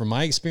tell you from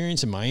my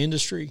experience in my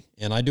industry,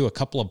 and I do a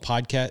couple of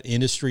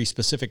industry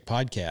specific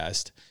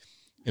podcasts.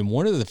 And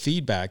one of the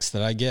feedbacks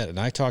that I get, and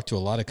I talk to a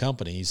lot of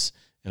companies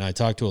and I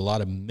talk to a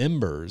lot of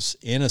members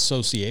in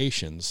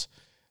associations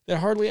that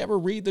hardly ever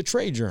read the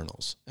trade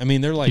journals. I mean,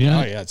 they're like,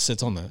 it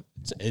sits on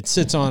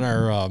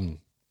our, in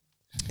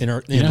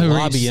the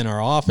lobby in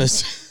our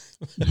office.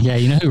 Yeah.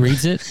 You know who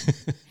reads it?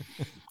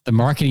 The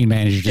marketing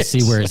manager to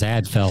see where his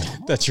ad fell.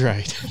 That's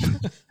right.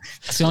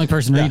 That's the only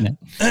person reading it.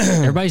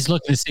 Everybody's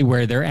looking to see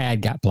where their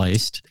ad got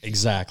placed.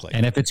 Exactly.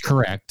 And if it's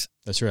correct.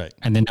 That's right.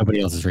 And then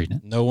nobody else is reading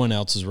it. No one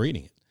else is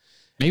reading it.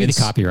 Maybe the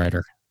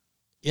copywriter.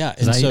 Yeah.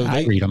 And so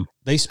I read them.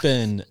 They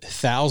spend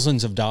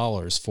thousands of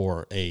dollars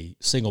for a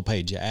single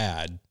page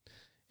ad.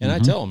 And I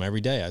tell them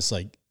every day, I was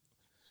like,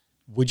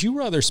 would you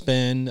rather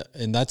spend,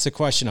 and that's the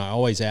question I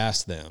always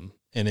ask them.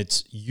 And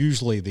it's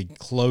usually the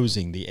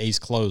ace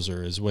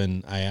closer is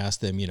when I ask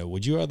them,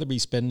 would you rather be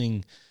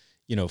spending,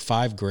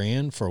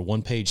 $5,000 for a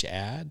 1-page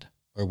ad,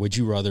 or would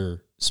you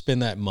rather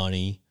spend that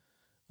money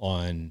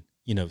on,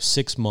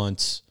 6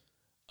 months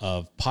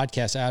of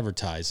podcast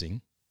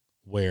advertising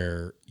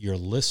where your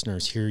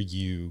listeners hear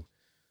you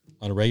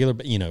on a regular,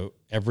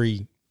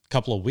 every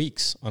couple of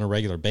weeks on a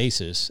regular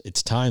basis?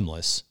 It's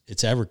timeless,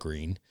 it's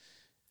evergreen.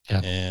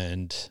 Yeah.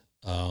 And,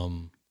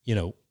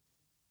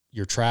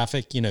 your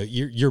traffic,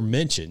 you're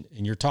mentioned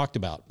and you're talked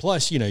about.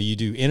 Plus, you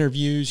do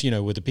interviews,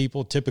 with the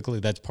people. Typically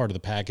that's part of the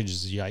package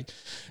is you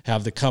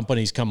have the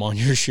companies come on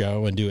your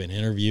show and do an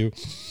interview.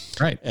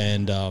 Right.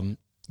 And,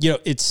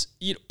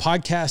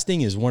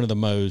 podcasting is one of the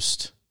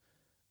most,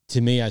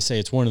 to me, I say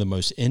it's one of the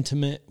most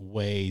intimate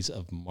ways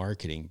of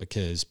marketing,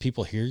 because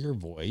people hear your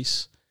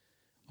voice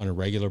on a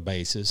regular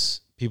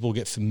basis. People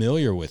get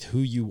familiar with who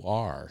you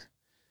are.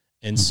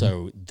 And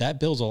so that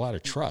builds a lot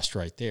of trust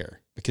right there,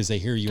 because they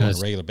hear you on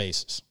a regular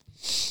basis.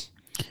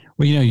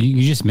 Well,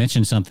 you just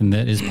mentioned something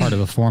that is part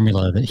of a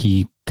formula that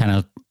he kind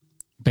of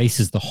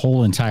bases the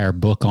whole entire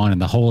book on, and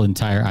the whole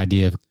entire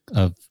idea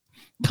of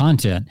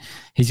content.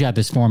 He's got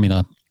this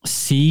formula: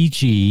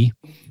 CG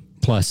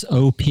plus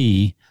OP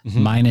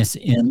minus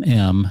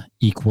MM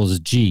equals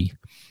G.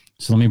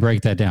 So let me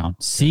break that down.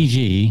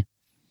 CG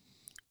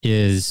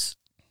is,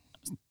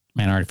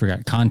 man, I already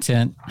forgot,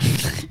 content.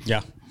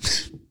 Yeah.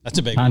 That's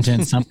a big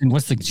content something.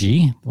 What's the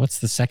G? What's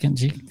the second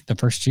G? The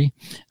first G?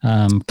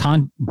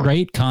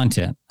 Great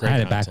content. I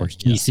had it backwards.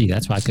 GC.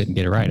 That's why I couldn't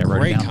get it right. I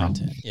wrote it down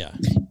content. wrong. Yeah.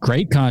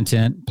 Great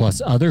content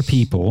plus other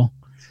people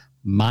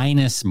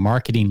minus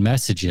marketing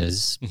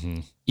messages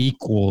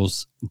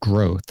equals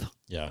growth.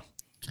 Yeah.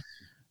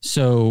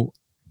 So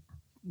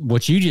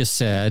what you just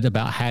said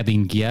about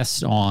having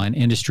guests on,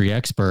 industry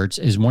experts,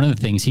 is one of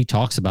the things he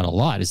talks about a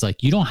lot. Is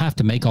like, you don't have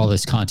to make all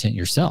this content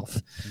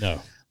yourself. No.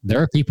 There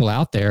are people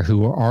out there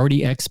who are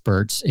already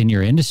experts in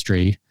your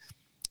industry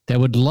that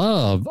would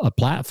love a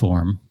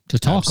platform to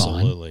talk on.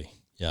 Absolutely.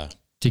 Yeah.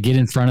 To get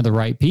in front of the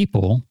right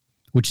people,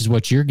 which is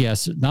what your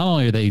guests, not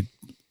only are they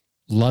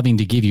loving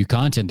to give you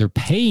content, they're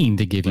paying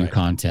to give you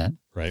content.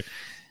 Right.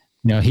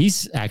 You know,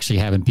 he's actually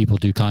having people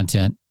do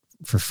content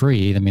for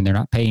free. I mean, they're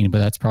not paying, but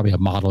that's probably a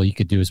model you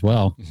could do as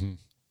well. Mm-hmm.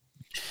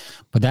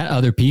 But that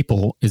other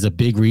people is a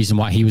big reason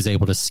why he was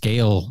able to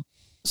scale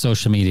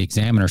Social Media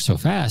Examiner so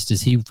fast,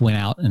 is he went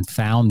out and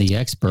found the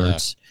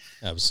experts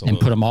and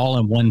put them all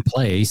in one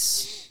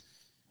place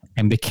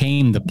and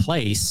became the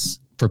place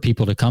for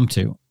people to come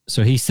to.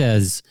 So he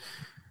says,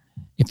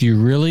 if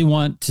you really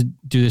want to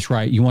do this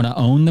right, you want to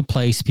own the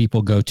place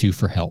people go to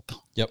for help.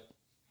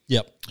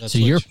 Yep. So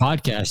your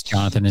podcast,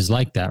 Jonathan, is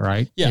like that,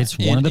 right? Yeah. It's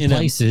one of the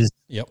places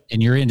in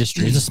your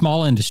industry. It's a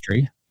small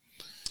industry.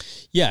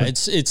 Yeah,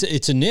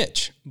 it's a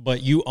niche,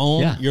 but you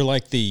own. You're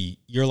like the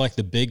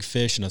big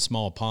fish in a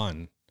small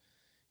pond.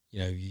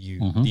 You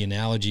know, the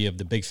analogy of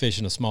the big fish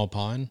in a small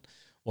pond.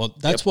 Well,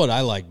 that's what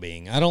I like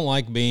being. I don't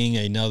like being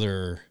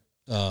another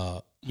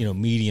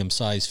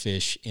medium-sized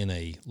fish in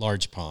a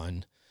large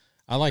pond.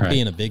 I like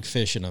being a big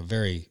fish in a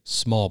very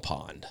small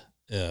pond.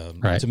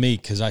 To me,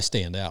 because I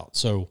stand out.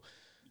 So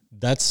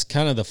that's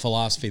kind of the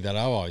philosophy that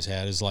I've always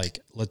had, is like,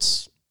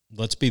 let's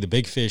be the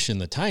big fish in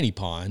the tiny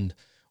pond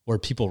where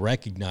people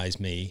recognize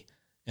me,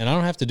 and I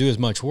don't have to do as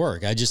much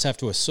work. I just have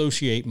to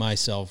associate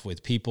myself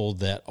with people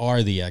that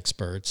are the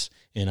experts,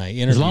 and I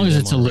interview them. As long as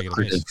it's a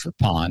lucrative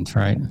pond,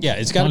 right? Yeah,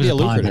 it's got to be a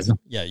lucrative.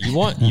 Yeah, you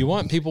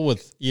want people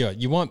with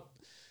you want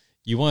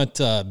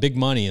big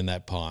money in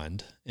that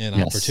pond and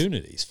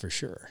opportunities for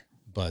sure.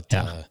 But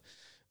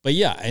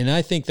yeah, and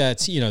I think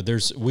that's,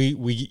 there's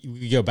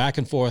we go back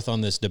and forth on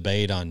this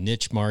debate on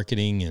niche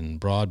marketing and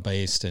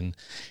broad-based, and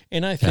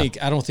I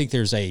don't think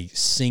there's a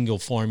single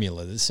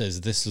formula that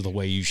says this is the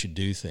way you should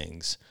do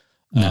things.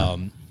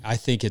 No. I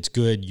think it's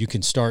good. You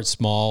can start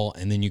small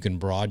and then you can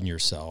broaden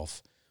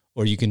yourself,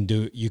 or you can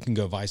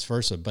go vice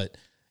versa. But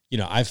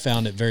I've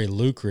found it very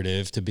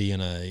lucrative to be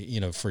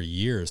in for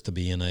years to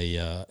be in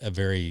a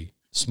very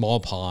small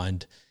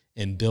pond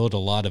and build a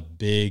lot of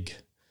big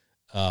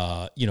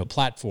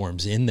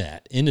platforms in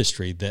that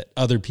industry that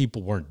other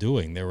people weren't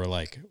doing. They were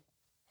like,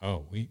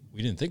 oh, we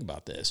didn't think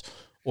about this.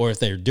 Or if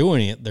they're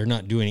doing it, they're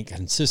not doing it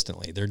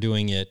consistently. They're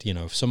doing it,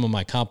 some of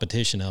my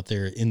competition out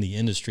there in the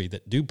industry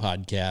that do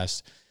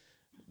podcasts,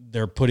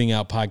 they're putting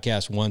out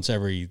podcasts once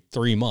every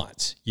 3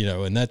 months,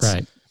 and that's,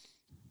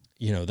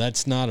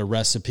 that's not a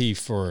recipe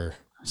for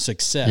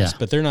success,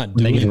 but they're not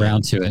doing it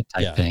around to it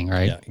type thing,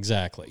 right? Yeah,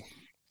 exactly.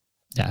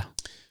 Yeah.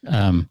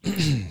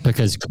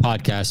 Because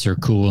podcasts are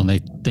cool and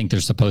they think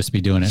they're supposed to be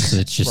doing it. So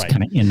it's just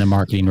kind of in the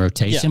marketing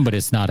rotation, but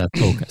it's not a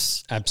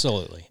focus.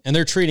 Absolutely. And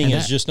they're treating it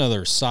as just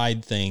another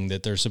side thing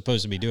that they're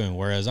supposed to be doing.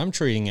 Whereas I'm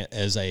treating it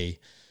as a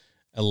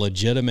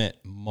legitimate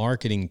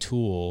marketing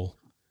tool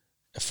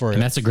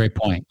and that's a great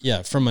point.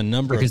 Yeah. From a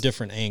number of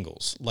different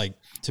angles, like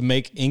to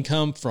make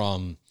income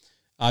from,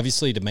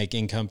 it's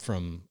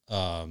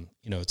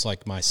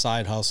like my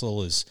side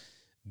hustle is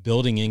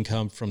building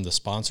income from the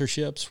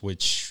sponsorships,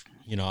 which,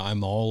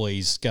 I'm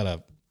always got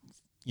a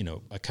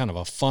kind of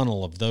a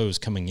funnel of those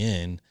coming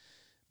in,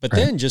 but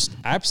then just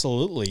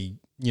absolutely,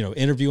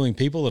 interviewing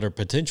people that are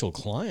potential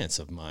clients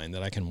of mine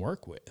that I can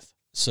work with.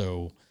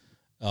 So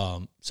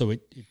it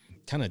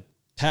kind of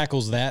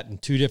tackles that in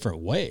two different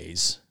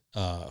ways,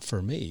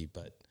 for me,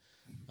 but,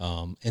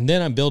 and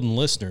then I'm building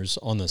listeners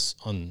on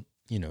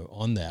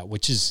that,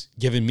 which is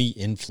giving me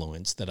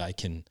influence that I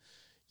can,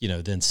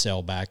 then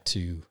sell back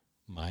to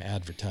my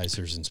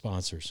advertisers and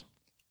sponsors.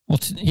 Well,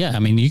 I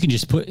mean, you can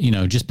just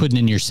putting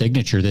in your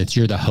signature that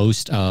you're the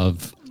host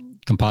of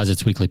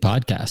Composites Weekly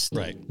Podcast,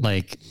 right?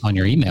 Like on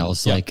your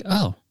emails, like,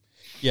 oh,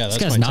 yeah, this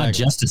guy's not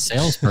just a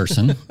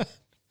salesperson.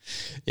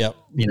 Yep.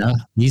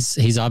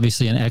 He's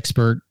obviously an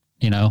expert,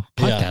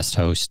 podcast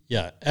host.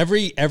 Yeah.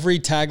 Every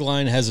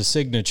tagline has a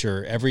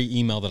signature. Every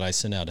email that I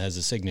send out has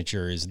a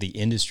signature, is the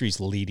industry's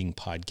leading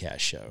podcast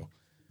show,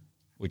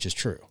 which is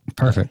true.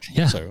 Perfect.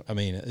 Yeah. So, I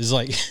mean, it's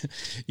like,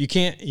 you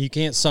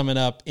can't sum it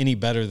up any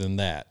better than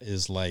that,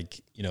 is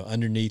like,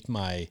 underneath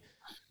my,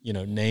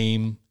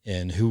 name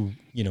and who,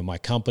 my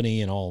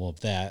company and all of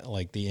that,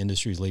 like the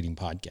industry's leading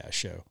podcast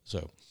show.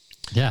 So,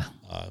 yeah.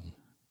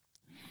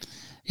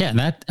 And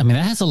that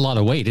has a lot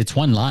of weight. It's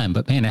one line,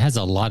 but man, it has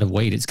a lot of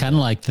weight. It's kind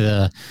of like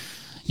the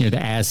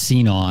as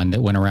seen on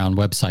that went around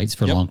websites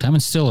for a long time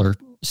and still are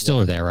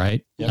there,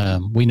 right?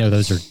 Yep. We know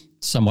those are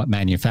somewhat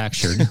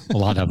manufactured, a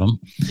lot of them.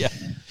 Yeah.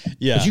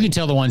 But you can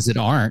tell the ones that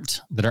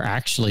aren't, that are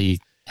actually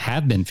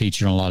have been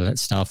featured on a lot of that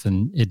stuff,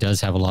 and it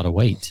does have a lot of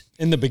weight.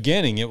 In the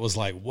beginning, it was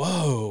like,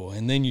 whoa.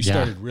 And then you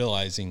started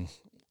realizing,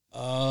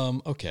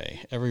 okay,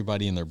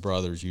 everybody and their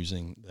brother's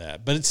using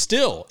that. But it's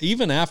still,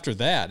 even after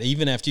that,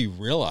 even after you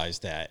realize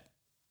that,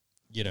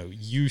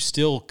 you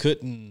still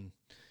couldn't.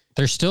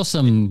 There was still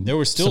some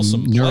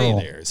play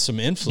there, some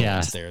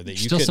influence there. That you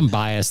still some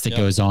bias that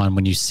goes on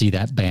when you see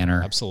that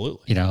banner.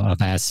 Absolutely.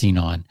 Of as seen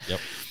on. Yep.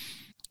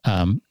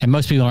 And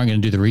most people aren't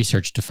going to do the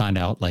research to find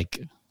out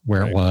like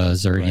where it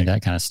was or any of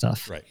that kind of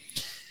stuff. Right.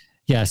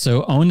 Yeah.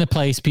 So own the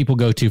place people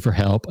go to for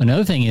help.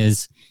 Another thing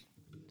is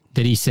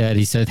that he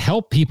said,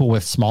 help people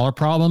with smaller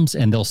problems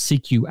and they'll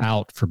seek you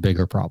out for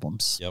bigger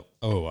problems. Yep.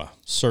 Oh, I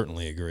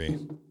certainly agree.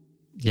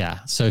 Yeah.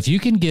 So if you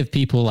can give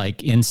people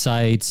like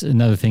insights,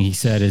 another thing he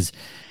said is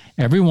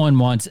everyone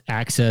wants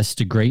access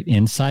to great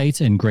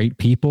insights and great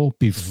people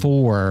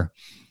before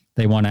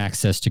they want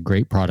access to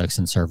great products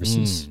and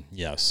services.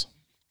 Yes.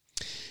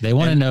 They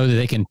want to know that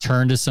they can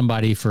turn to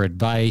somebody for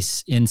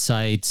advice,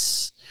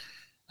 insights,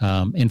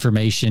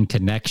 information,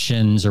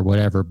 connections, or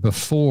whatever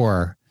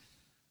before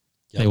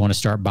they want to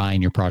start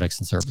buying your products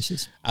and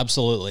services.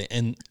 Absolutely.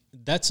 And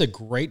that's a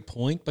great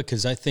point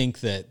because I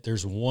think that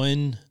there's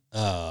one,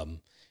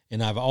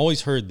 and I've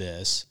always heard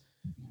this,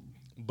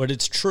 but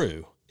it's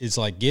true. It's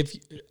like give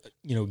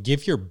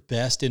your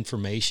best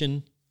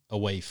information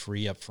away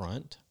free up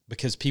front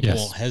because people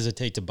won't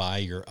hesitate to buy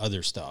your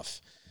other stuff.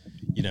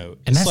 And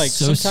it's like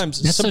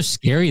sometimes that's so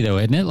scary though,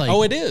 isn't it?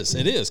 Like, it is.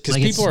 Because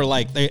people are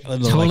like, they're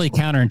totally like,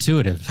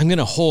 counterintuitive. I'm going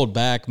to hold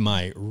back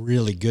my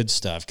really good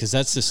stuff because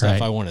that's the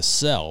stuff I want to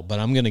sell,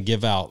 but I'm going to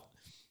give out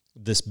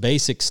this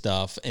basic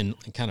stuff and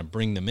kind of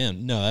bring them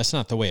in. No, that's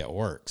not the way it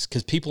works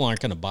because people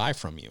aren't going to buy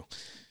from you.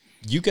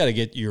 You got to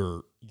get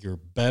your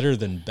better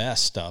than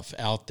best stuff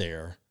out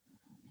there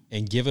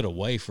and give it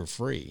away for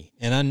free.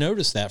 And I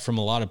noticed that from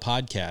a lot of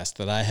podcasts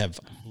that I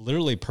have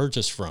literally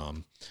purchased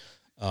from,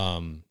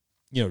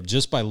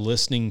 just by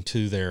listening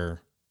to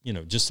their,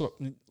 just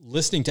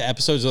listening to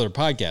episodes of their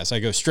podcast. I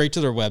go straight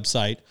to their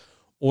website,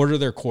 order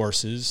their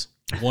courses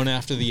one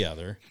after the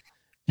other,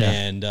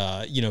 and,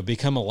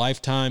 become a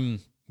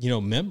lifetime,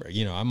 member.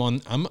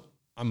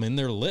 I'm in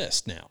their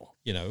list now,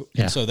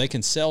 and so they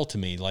can sell to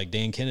me like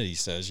Dan Kennedy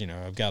says,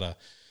 I've got a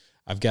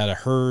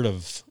herd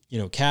of,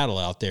 cattle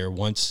out there.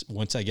 Once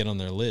I get on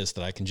their list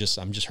that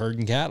I'm just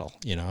herding cattle,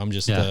 I'm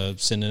just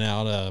sending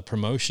out a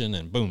promotion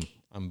and boom,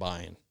 I'm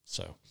buying.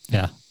 So,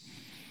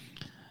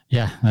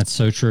 yeah, that's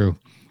so true.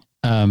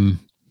 Another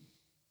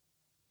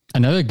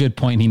good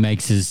point he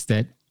makes is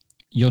that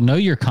you'll know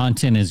your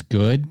content is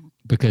good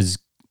because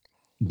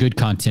good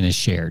content is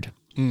shared.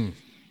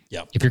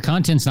 Yep. If your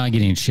content's not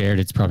getting shared,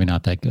 it's probably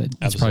not that good.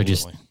 It's probably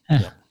just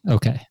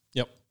okay.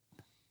 Yep.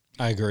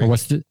 I agree. Or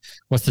what's the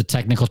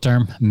technical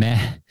term? Meh.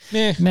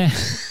 Meh.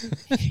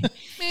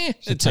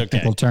 It's a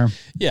technical term.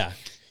 Yeah.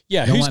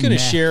 Yeah. Who's going to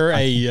share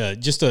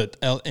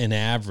an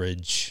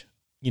average,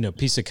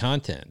 piece of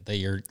content that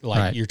you're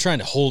like, you're trying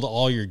to hold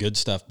all your good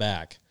stuff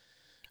back.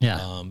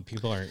 Yeah.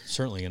 People are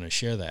certainly going to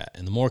share that.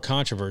 And the more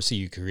controversy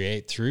you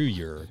create through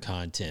your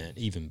content,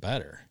 even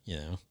better,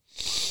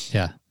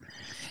 Yeah.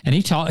 And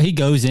he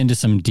goes into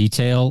some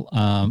detail.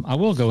 I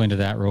will go into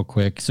that real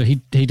quick. So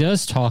he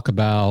does talk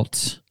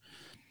about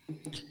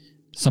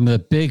some of the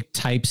big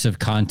types of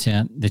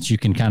content that you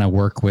can kind of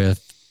work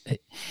with.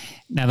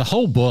 Now, the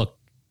whole book,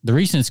 the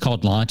reason it's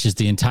called Launch is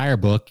the entire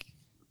book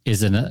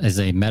is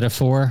a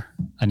metaphor,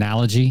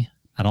 analogy.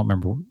 I don't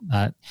remember.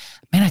 I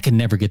can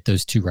never get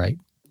those two right.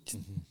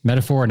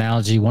 Metaphor,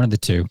 analogy, one of the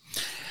two,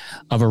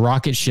 of a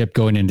rocket ship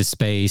going into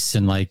space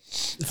and like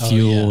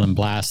fuel and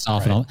blast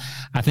off. And all.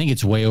 I think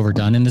it's way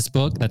overdone in this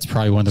book. That's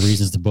probably one of the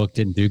reasons the book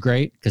didn't do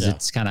great because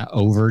it's kind of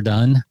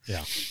overdone.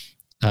 Yeah.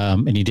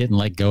 And he didn't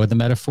let go of the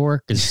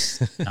metaphor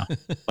because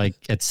like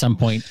at some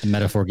point the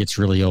metaphor gets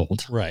really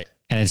old. Right.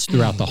 And it's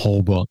throughout the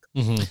whole book.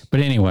 Mm-hmm.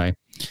 But anyway,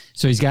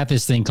 so he's got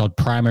this thing called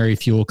primary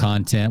fuel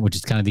content, which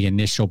is kind of the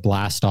initial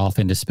blast off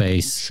into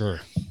space.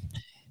 Sure.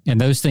 And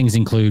those things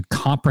include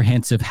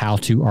comprehensive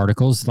how-to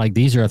articles. Like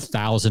these are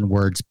 1,000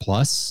 words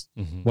plus,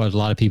 what a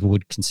lot of people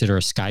would consider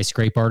a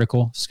skyscraper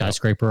article. So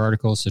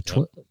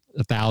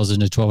 1,000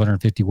 to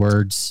 1,250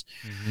 words.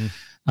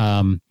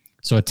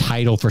 So a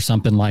title for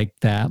something like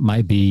that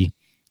might be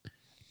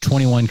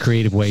 21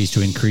 creative ways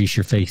to increase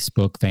your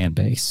Facebook fan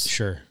base.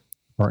 Sure.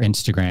 Or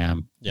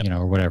Instagram,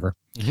 or whatever.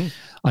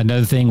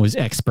 Another thing was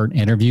expert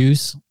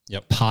interviews.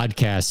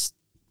 Podcasts,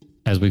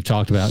 as we've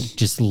talked about,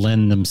 just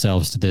lend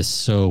themselves to this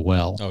so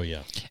well. Oh,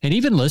 yeah. And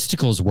even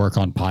listicles work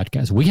on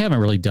podcasts. We haven't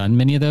really done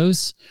many of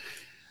those.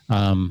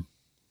 But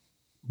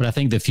I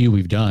think the few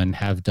we've done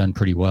have done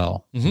pretty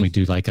well. We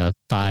do like a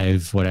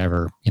 5,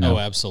 whatever, Oh,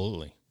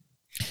 absolutely.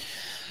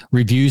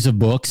 Reviews of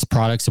books,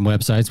 products, and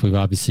websites. We've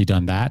obviously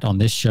done that on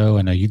this show.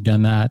 I know you've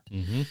done that.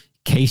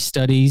 Case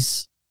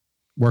studies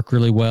work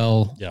really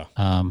well.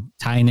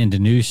 Tying into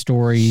news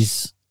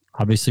stories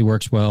obviously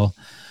works well.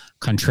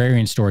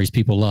 Contrarian stories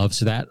people love.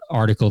 So that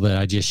article that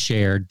I just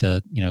shared,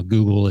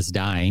 Google is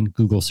dying,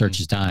 Google search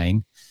is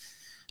dying.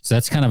 So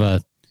that's kind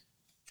of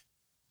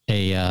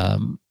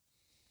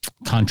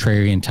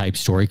contrarian type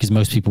story because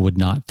most people would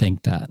not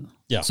think that.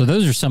 Yeah. So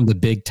those are some of the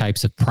big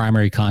types of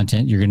primary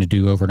content you're going to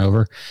do over and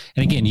over.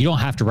 And again, you don't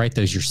have to write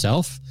those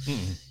yourself.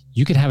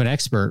 You could have an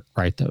expert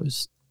write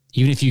those.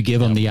 Even if you give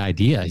them the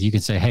idea, you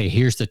can say, hey,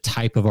 here's the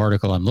type of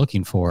article I'm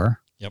looking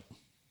for. Yep.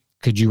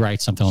 Could you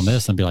write something on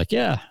this? And be like,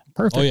 yeah,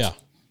 perfect. Oh, yeah.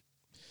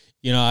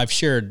 You know, I've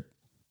shared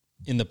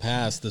in the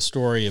past the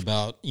story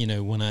about, you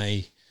know, when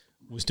I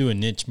was doing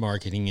niche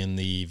marketing in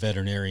the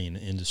veterinarian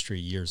industry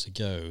years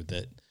ago,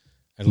 that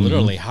I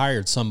literally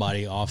hired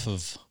somebody off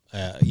of,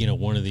 you know,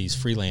 one of these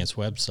freelance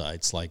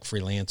websites like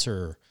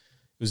Freelancer. It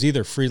was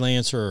either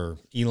Freelancer or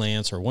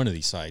Elance or one of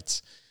these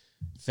sites.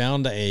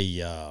 Found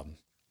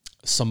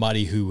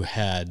somebody who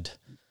had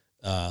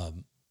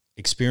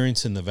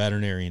experience in the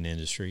veterinarian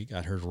industry,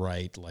 got her to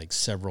write like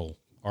several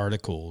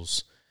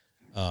articles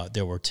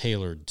that were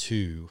tailored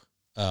to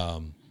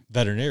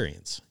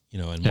veterinarians, you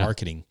know, and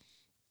marketing,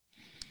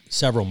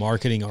 several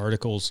marketing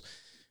articles.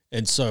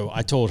 And so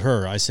I told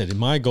her, I said,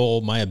 my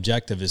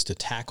objective is to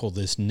tackle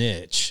this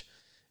niche.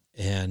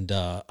 And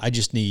I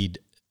just need,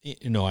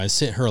 you know, I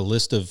sent her a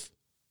list of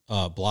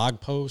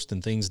blog posts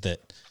and things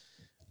that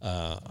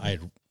I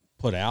had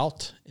put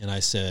out. And I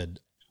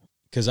said,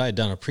 because I had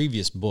done a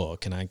previous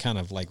book and I kind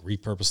of like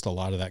repurposed a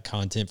lot of that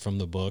content from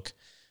the book,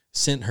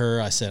 sent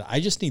her, I said, I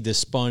just need this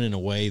spun in a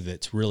way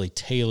that's really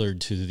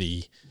tailored to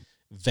the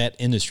vet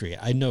industry.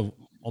 I know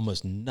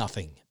almost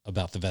nothing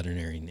about the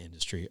veterinarian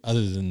industry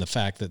other than the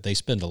fact that they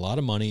spend a lot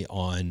of money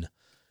on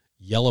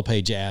Yellow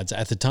Page ads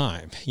at the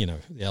time. You know,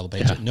 Yellow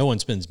Page, no one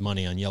spends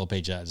money on Yellow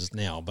Page ads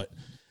now, but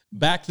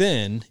back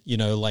then, you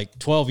know, like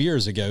 12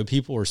 years ago,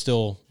 people were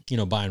still, you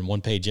know, buying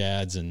 1-page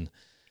ads and,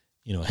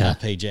 you know,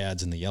 half-page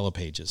ads in the Yellow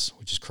Pages,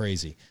 which is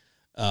crazy.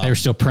 They were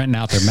still printing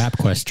out their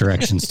MapQuest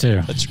directions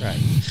too. That's right.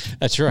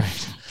 That's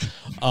right.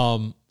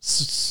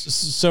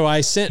 So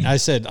I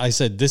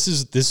said, this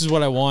is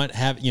what I want.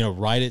 Have, you know,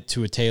 write it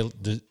to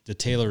the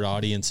tailored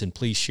audience, and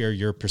please share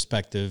your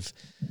perspective,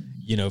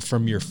 you know,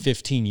 from your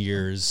 15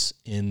 years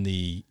in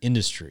the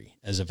industry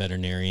as a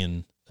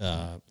veterinarian,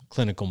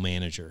 clinical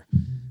manager.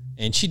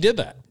 And she did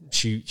that.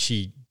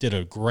 She did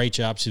a great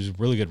job. She was a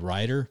really good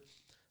writer.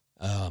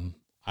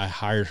 I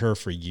hired her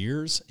for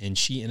years, and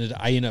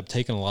I ended up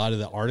taking a lot of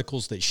the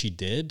articles that she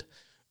did.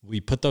 We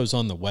put those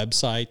on the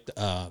website,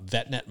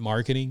 VetNet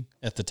Marketing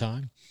at the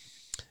time,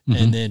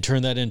 and then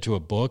turned that into a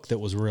book that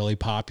was really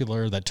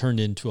popular, that turned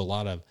into a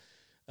lot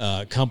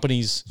of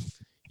companies,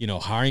 you know,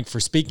 hiring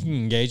for speaking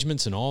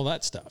engagements and all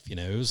that stuff. You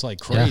know, it was like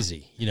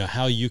crazy, you know,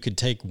 how you could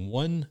take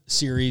one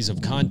series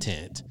of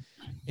content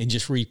and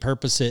just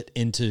repurpose it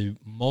into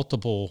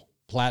multiple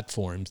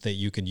platforms that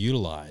you can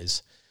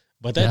utilize.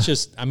 But that's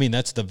just, I mean,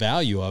 that's the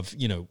value of,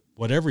 you know,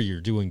 whatever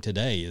you're doing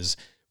today is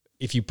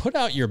if you put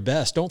out your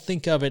best, don't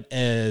think of it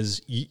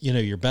as, you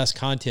know, your best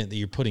content that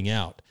you're putting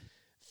out.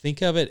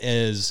 Think of it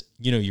as,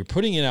 you know, you're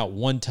putting it out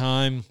one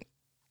time,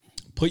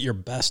 put your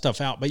best stuff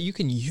out, but you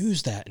can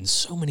use that in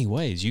so many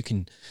ways. You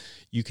can,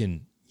 you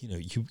know,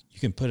 you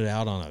can put it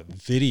out on a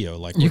video,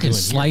 like you can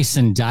slice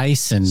and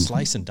dice and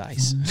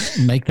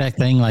make that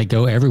thing like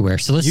go everywhere.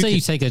 So let's say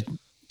you take a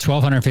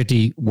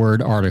 1,250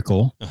 word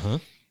article,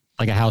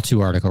 like a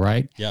how-to article,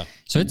 right? Yeah.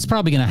 So it's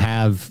probably going to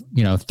have,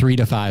 you know, 3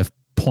 to 5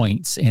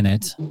 points in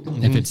it.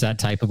 If it's that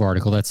type of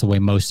article, that's the way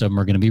most of them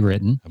are going to be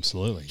written.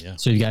 Absolutely. Yeah.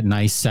 So you got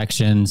nice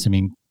sections. I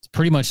mean, it's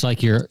pretty much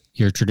like your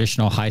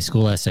traditional high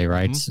school essay,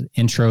 right? It's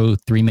intro,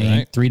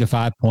 3 to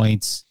 5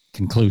 points,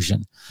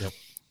 conclusion. Yep.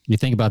 You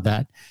think about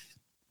that,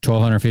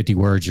 1,250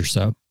 words or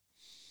so.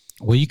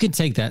 Well, you could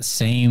take that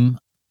same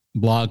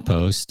blog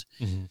post,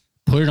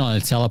 put it on a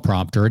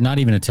teleprompter, not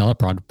even a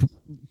teleprompter,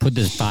 put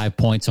the 5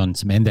 points on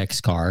some index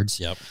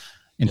cards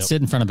and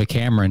sit in front of a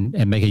camera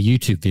and make a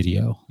YouTube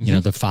video, you know,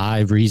 the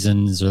 5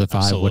 reasons or the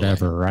 5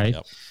 whatever, right?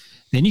 Yep.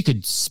 Then you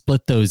could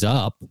split those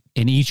up,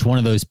 and each one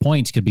of those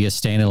points could be a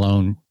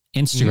standalone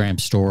Instagram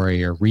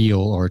story or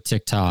reel or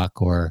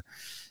TikTok, or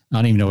I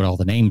don't even know what all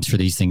the names for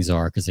these things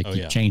are because they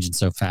keep changing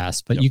so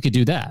fast, but you could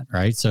do that,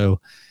 right? So,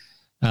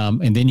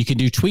 and then you can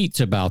do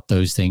tweets about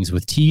those things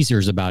with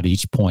teasers about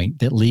each point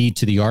that lead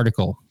to the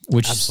article,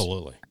 which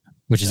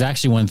is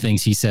actually one of the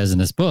things he says in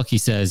this book. He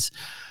says,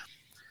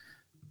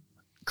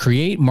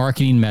 create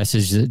marketing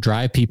messages that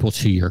drive people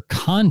to your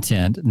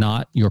content,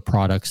 not your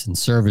products and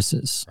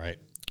services. Right.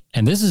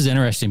 And this is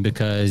interesting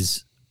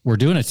because we're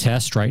doing a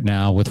test right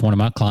now with one of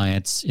my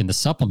clients in the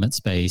supplement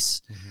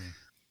space.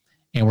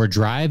 And we're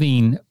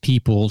driving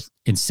people,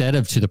 instead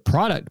of to the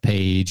product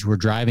page, we're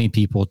driving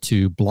people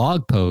to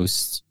blog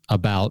posts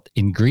about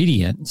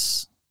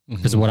ingredients.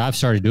 Because what I've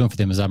started doing for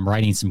them is I'm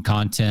writing some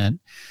content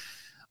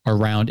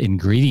around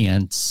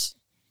ingredients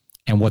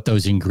and what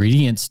those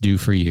ingredients do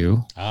for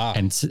you.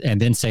 And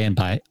then saying,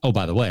 by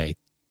the way,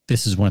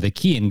 this is one of the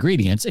key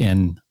ingredients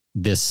in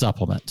this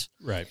supplement.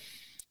 Right.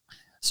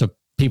 So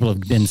people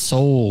have been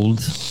sold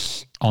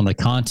on the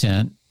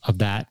content of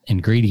that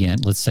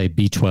ingredient. Let's say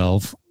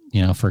B12,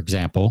 you know, for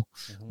example,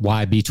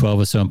 why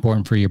B12 is so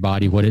important for your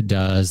body, what it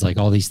does, like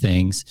all these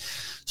things.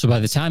 So by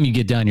the time you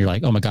get done, you're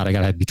like, oh my God, I got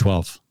to have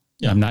B12.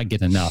 I'm not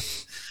getting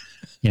enough.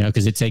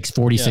 because it takes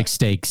 46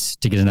 steaks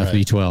to get enough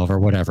B12 or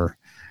whatever.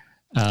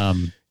 Got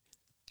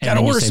to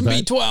order some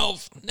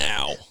B12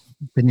 now.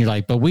 Then you're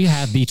like, but we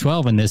have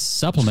B12 in this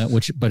supplement,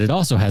 but it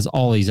also has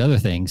all these other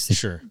things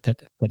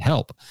that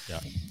help. Yeah.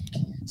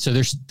 So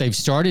they've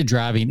started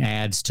driving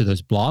ads to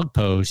those blog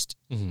posts,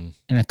 and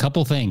a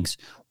couple things.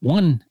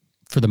 One,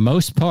 for the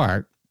most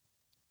part,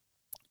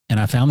 and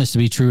I found this to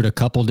be true at a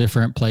couple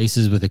different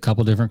places with a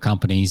couple different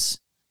companies.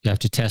 You have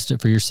to test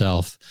it for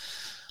yourself.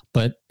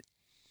 But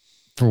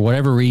for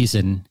whatever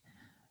reason,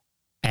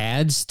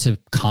 ads to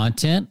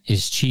content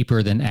is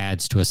cheaper than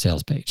ads to a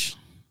sales page.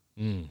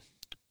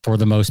 For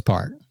the most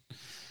part,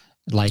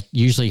 like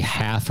usually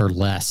half or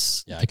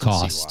less the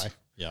cost.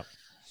 Yeah.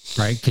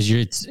 Right. Because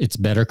it's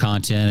better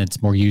content.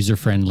 It's more user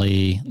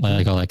friendly,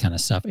 like all that kind of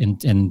stuff. And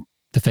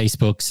the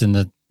Facebooks and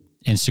the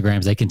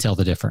Instagrams, they can tell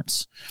the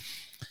difference.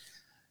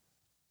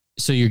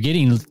 So you're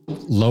getting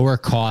lower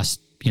cost,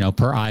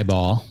 per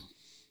eyeball.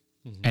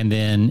 And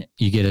then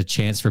you get a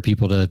chance for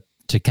people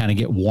to kind of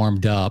get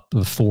warmed up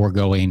before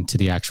going to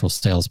the actual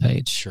sales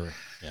page. Sure.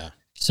 Yeah.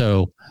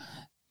 So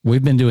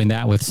we've been doing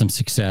that with some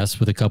success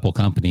with a couple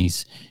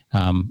companies.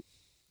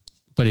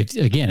 But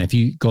if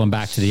you going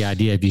back to the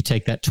idea, if you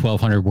take that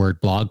 1,200 word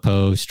blog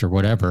post or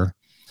whatever,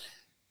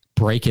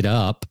 break it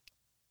up,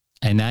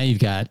 and now you've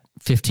got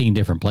 15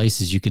 different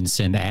places you can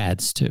send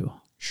ads to,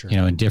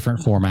 in different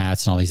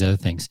formats and all these other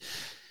things.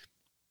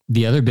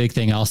 The other big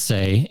thing I'll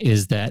say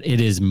is that it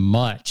is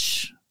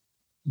much,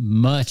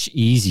 much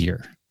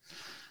easier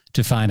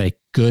to find a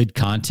good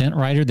content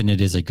writer than it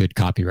is a good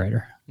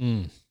copywriter.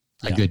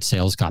 A good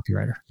sales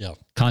copywriter. Yeah.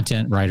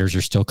 Content writers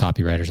are still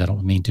copywriters. I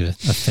don't mean to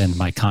offend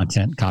my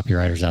content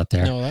copywriters out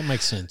there. No, that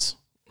makes sense.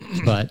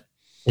 But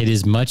it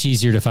is much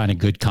easier to find a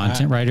good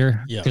content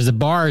writer because the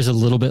bar is a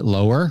little bit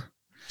lower.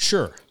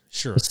 Sure.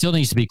 It still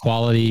needs to be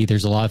quality.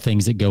 There's a lot of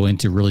things that go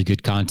into really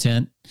good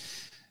content,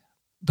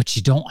 but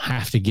you don't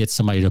have to get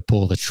somebody to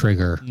pull the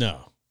trigger.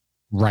 No.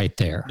 Right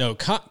there. No,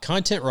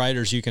 content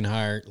writers you can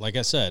hire, like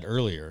I said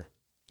earlier,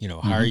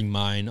 hiring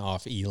mine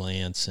off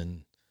Elance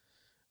and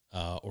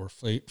or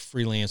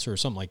freelancer or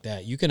something like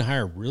that. You can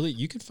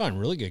find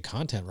really good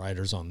content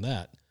writers on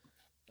that.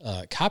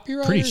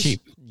 Copywriters, pretty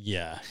cheap.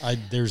 Yeah,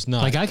 there's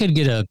not like I could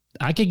get a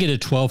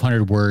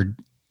 1,200 word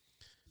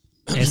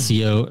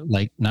SEO,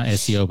 like not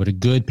SEO, but a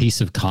good piece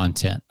of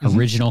content,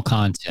 original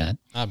content.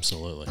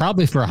 Absolutely,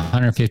 probably for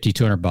 $150,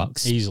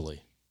 $200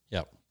 easily.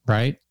 Yep.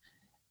 Right.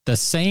 The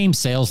same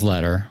sales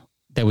letter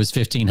that was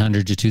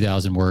 1,500 to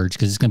 2,000 words,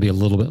 because it's going to be a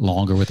little bit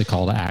longer with the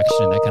call to action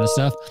and that kind of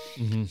stuff,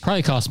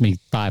 probably cost me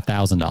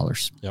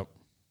 $5,000. Yep.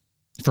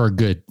 For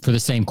the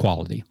same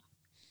quality.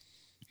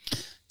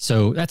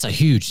 So that's a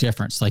huge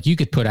difference. Like you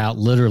could put out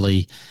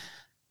literally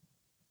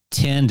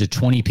 10 to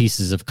 20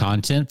 pieces of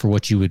content for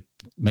what you would,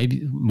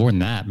 maybe more than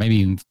that, maybe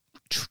even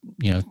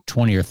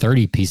 20 or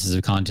 30 pieces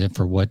of content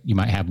for what you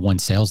might have one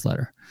sales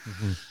letter.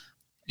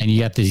 And you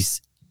got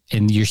these,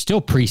 and you're still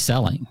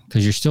pre-selling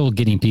because you're still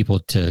getting people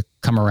to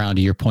come around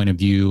to your point of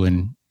view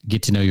and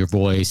get to know your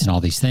voice and all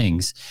these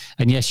things.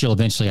 And yes, you'll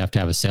eventually have to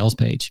have a sales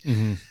page.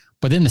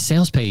 But then the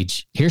sales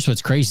page, here's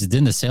what's crazy.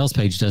 Then the sales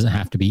page doesn't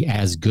have to be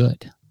as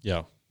good.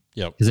 Yeah.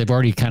 Yep. Because they've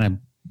already kind of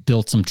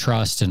built some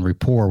trust and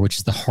rapport, which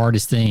is the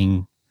hardest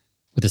thing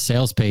with a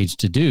sales page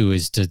to do,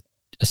 is to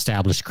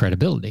establish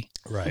credibility.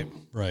 Right.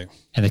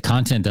 And the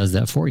content does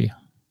that for you.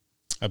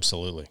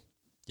 Absolutely.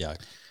 Yeah.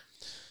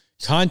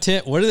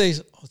 Content,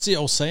 what's the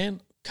old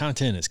saying?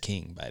 Content is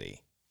king,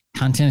 buddy.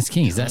 Content is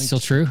king. Is that still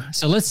true?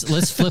 So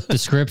let's flip the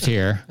script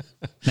here.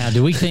 Now,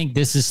 do we think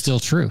this is still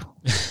true?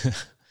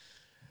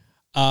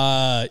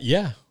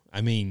 Yeah.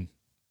 I mean,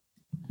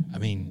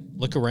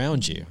 look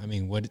around you.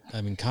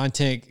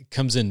 Content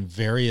comes in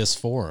various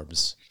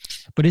forms.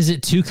 But is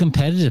it too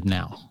competitive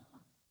now?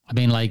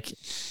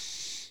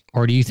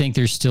 Or do you think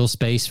there's still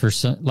space for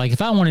some, like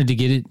if I wanted to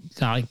get it,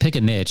 like pick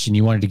a niche and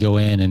you wanted to go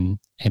in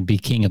and be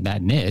king of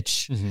that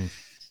niche,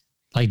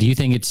 like, do you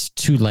think it's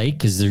too late?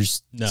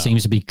 Cause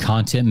seems to be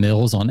content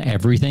mills on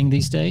everything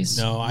these days.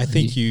 No, I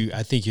think you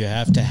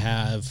have to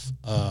have,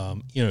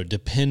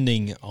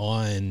 depending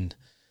on,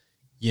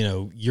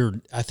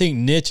 I think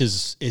niche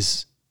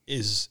is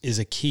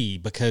a key,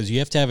 because you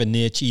have to have a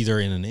niche either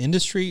in an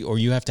industry or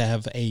you have to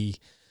have a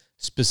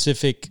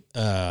specific,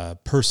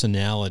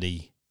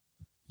 personality,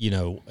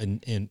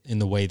 in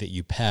the way that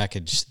you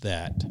package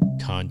that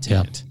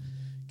content,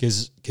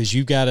 because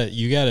you gotta,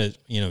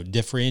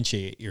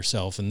 differentiate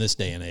yourself in this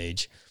day and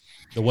age.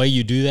 The way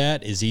you do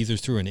that is either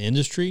through an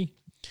industry,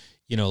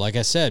 like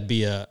I said,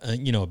 be a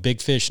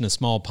big fish in a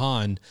small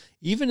pond.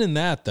 Even in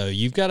that though,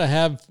 you've got to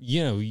have,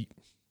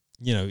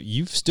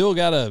 you've still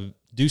got to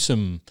do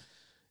some,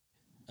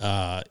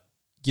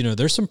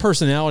 there's some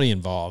personality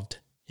involved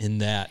in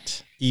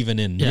that, even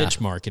in niche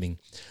marketing.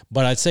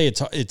 But I'd say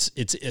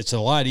it's a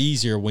lot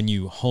easier when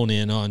you hone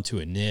in onto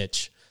a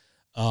niche.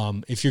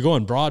 If you're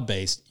going broad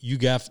based, you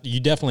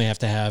definitely have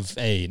to have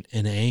an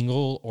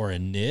angle or a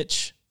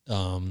niche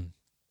on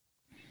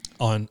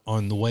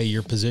the way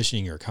you're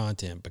positioning your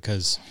content,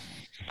 because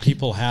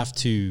people have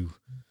to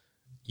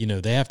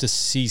they have to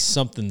see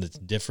something that's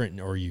different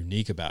or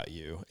unique about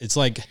you. It's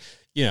like,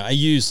 I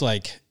use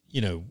like,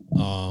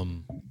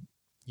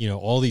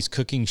 all these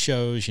cooking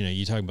shows,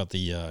 you talk about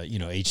the,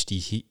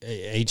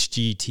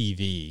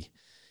 HGTV,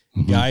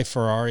 Guy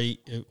Ferrari.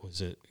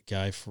 Was it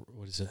Guy?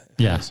 What is it?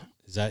 Yeah.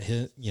 Is that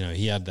his?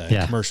 He had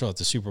the commercial at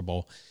the Super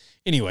Bowl.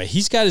 Anyway,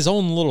 he's got his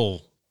own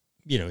little,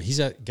 he's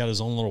got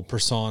his own little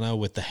persona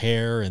with the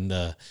hair and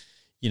the,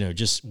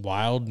 just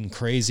wild and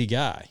crazy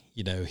guy.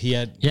 He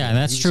had. Yeah, and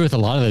that's true with a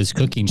lot of those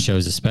cooking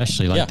shows,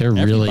 especially. Like they're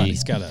really.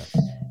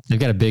 They've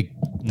got a big.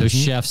 Those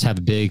chefs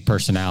have big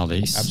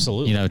personalities.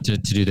 Absolutely. To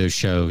do those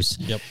shows.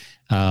 Yep.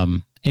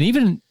 And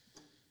even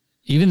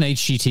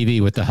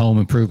HGTV with the home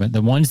improvement,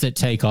 the ones that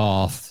take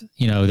off.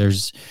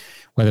 There's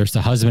whether it's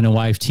the husband and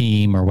wife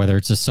team or whether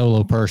it's a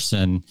solo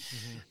person,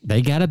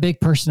 they got a big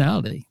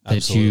personality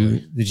that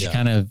you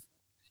kind of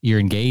you're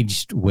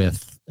engaged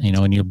with.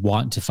 And you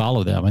want to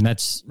follow them. And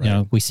that's,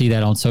 right. We see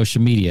that on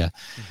social media.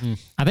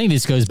 I think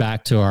this goes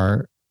back to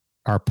our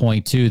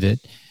point too, that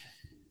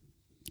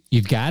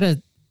you've got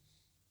to,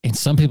 and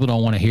some people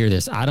don't want to hear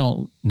this. I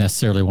don't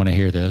necessarily want to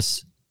hear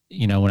this,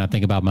 when I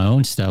think about my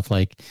own stuff,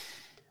 like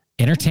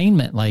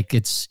entertainment, like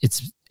it's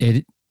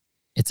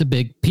a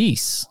big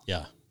piece.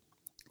 Yeah.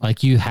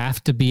 Like you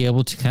have to be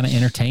able to kind of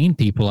entertain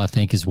people, I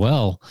think, as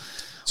well.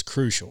 It's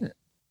crucial.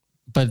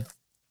 But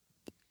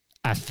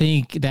I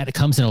think that it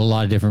comes in a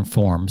lot of different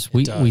forms.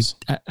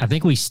 I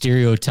think we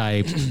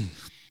stereotype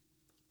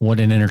what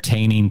an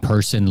entertaining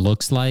person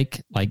looks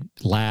like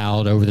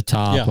loud, over the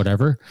top,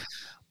 whatever.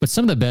 But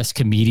some of the best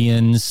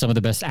comedians, some of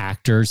the best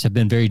actors have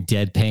been very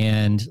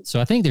deadpanned. So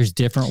I think there's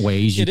different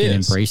ways you can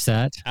embrace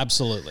that.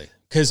 Absolutely.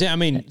 Because,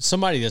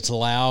 somebody that's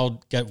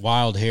loud, got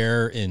wild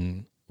hair,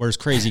 and wears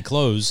crazy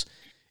clothes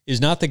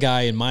is not the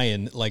guy in my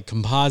end, like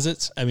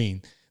composites.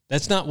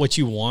 That's not what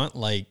you want,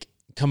 like,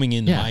 coming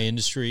into my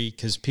industry,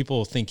 because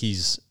people think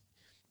he's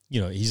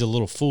a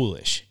little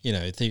foolish.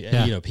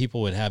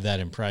 People would have that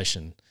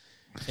impression,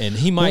 and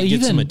he might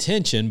get some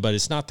attention, but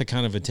it's not the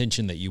kind of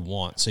attention that you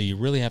want. So you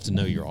really have to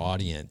know your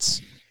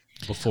audience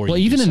before. Well,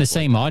 even in the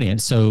same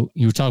audience. So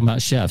you were talking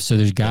about chefs. So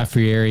there's Guy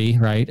Fieri,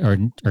 right, or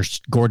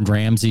Gordon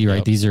Ramsay,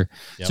 right? These are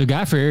so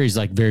Guy Fieri is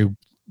like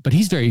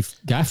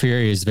Guy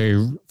Fieri is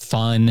very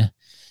fun.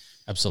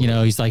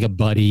 Absolutely. He's like a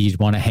buddy you'd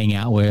want to hang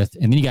out with.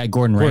 And then you got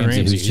Gordon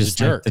Ramsay, who's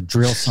just like the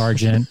drill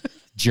sergeant,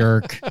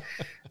 jerk,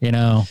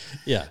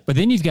 Yeah. But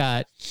then you've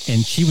got,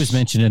 and she was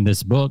mentioned in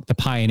this book, the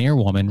pioneer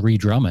woman, Ree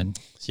Drummond.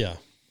 Yeah.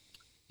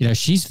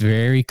 She's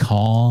very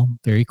calm,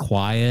 very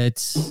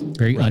quiet,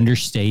 very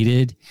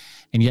understated.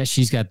 And yet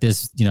she's got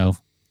this,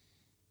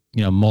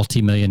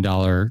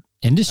 multi-million-dollar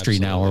industry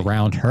now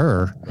around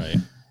her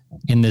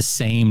in the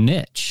same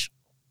niche.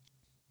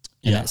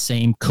 In that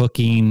same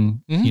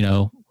cooking,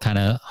 kind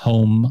of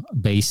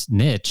home-based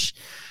niche.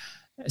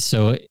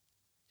 So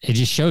it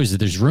just shows that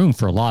there's room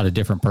for a lot of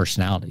different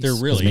personalities. There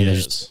really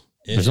is.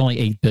 There's only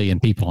 8 billion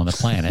people on the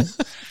planet.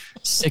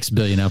 6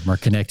 billion of them are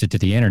connected to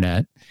the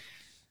internet.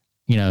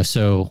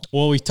 So.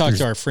 Well, we talked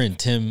to our friend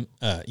Tim,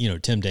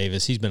 Tim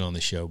Davis. He's been on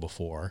the show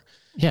before.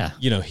 Yeah.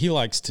 He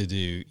likes to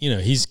do,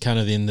 he's kind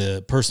of in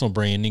the personal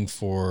branding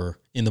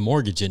in the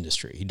mortgage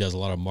industry. He does a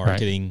lot of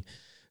marketing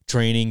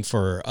training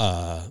for,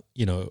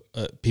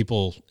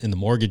 people in the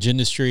mortgage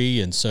industry.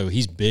 And so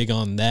he's big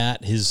on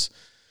that.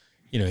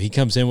 He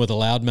comes in with the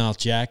loudmouth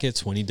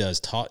jackets when he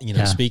does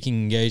speaking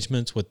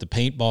engagements with the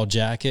paintball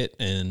jacket.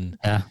 And,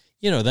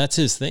 that's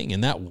his thing.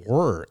 And that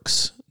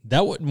works.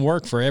 That wouldn't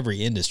work for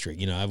every industry.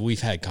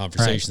 We've had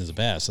conversations in the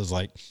past. I was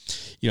like,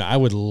 I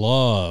would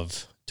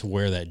love to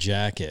wear that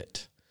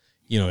jacket,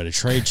 at a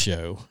trade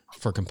show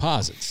for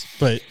composites,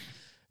 but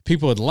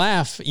people would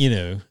laugh,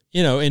 and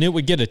it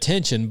would get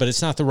attention, but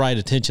it's not the right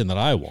attention that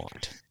I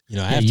want.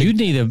 You'd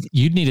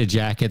need a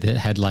jacket that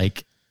had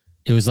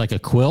it was like a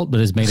quilt, but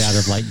is made out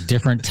of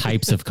different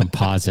types of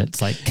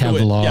composites, like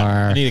Kevlar.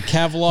 I need a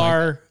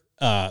Kevlar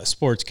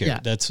sports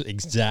coat. That's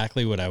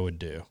exactly what I would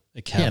do.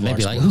 And they'd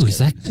be like, "Ooh, is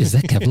that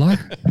Kevlar?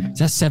 Is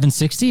that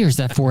 760 or is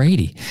that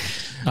 480?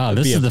 Oh,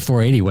 this is the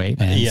 480 weight,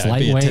 man. Yeah, it's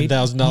lightweight. It'd be a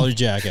 $10,000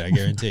 jacket, I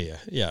guarantee you.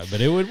 Yeah,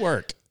 but it would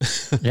work.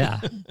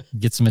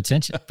 Get some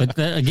attention. But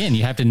again,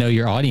 you have to know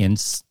your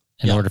audience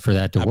in order for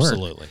that to work.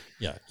 Absolutely.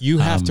 Yeah, you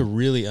have to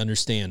really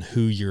understand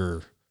who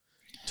you're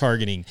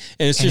targeting,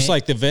 and it's just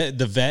like the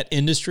vet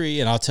industry.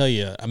 And I'll tell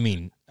you,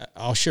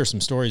 I'll share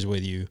some stories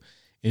with you.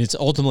 And it's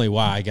ultimately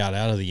why I got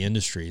out of the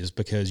industry, is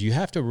because you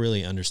have to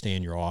really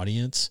understand your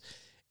audience.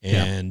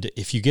 And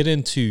if you get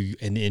into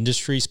an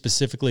industry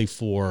specifically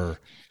for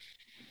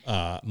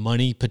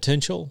money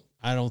potential,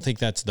 I don't think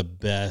that's the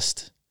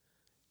best,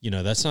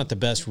 that's not the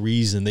best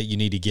reason that you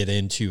need to get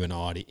into an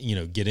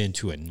audience, get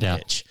into a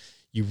niche.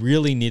 You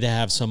really need to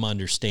have some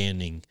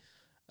understanding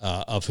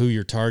of who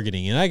you're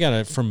targeting. And I got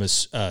it from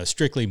a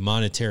strictly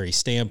monetary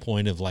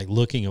standpoint of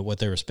looking at what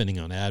they were spending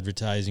on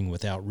advertising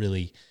without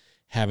really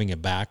having a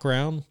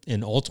background.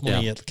 And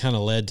ultimately it kind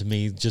of led to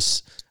me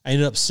I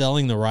ended up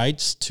selling the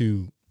rights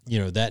to,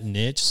 that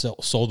niche,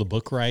 sold the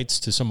book rights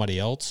to somebody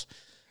else.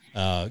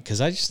 Cause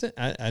I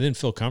didn't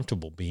feel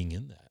comfortable being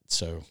in that.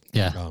 So,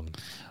 yeah.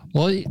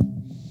 Well,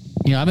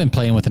 I've been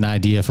playing with an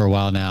idea for a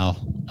while now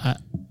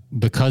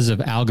because of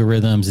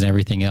algorithms and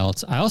everything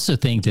else. I also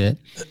think that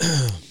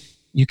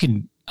you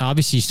can,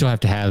 obviously you still have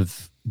to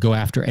go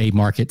after a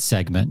market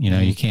segment,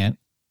 you can't,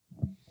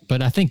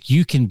 but I think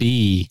you can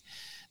be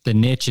the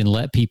niche and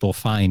let people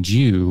find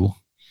you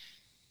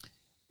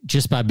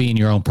just by being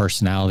your own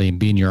personality and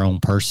being your own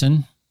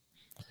person,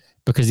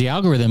 because the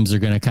algorithms are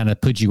going to kind of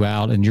put you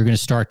out, and you're going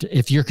to start to,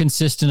 if you're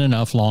consistent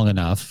enough, long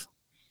enough,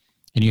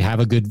 and you have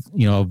a good,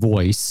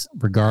 voice,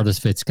 regardless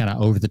if it's kind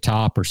of over the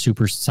top or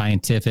super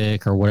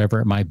scientific or whatever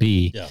it might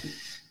be. Yeah.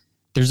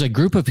 There's a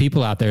group of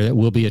people out there that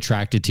will be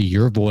attracted to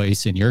your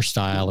voice and your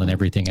style and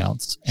everything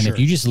else. And if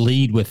you just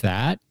lead with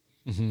that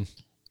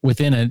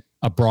within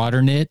a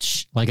broader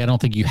niche, like, I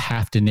don't think you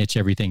have to niche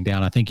everything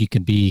down. I think you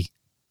can be,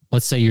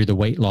 let's say you're the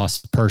weight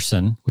loss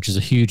person, which is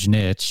a huge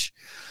niche.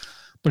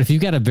 But if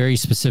you've got a very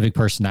specific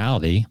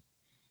personality,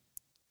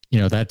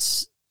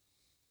 that's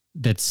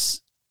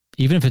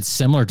even if it's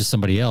similar to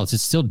somebody else,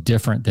 it's still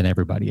different than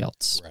everybody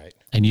else. Right.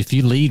 And if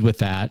you lead with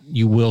that,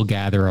 you will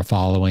gather a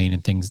following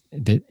and things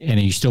and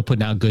you're still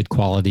putting out good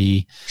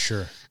quality.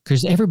 Sure.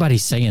 Because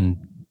everybody's saying,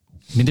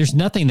 there's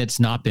nothing that's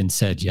not been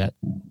said yet.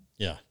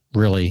 Yeah.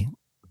 Really.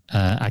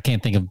 I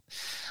can't think of,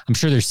 I'm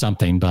sure there's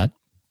something, but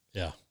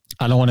yeah,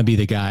 I don't want to be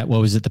the guy.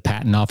 What was it? The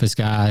patent office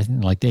guy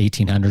in like the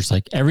 1800s,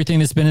 like everything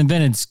that's been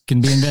invented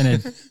can be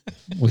invented.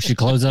 We should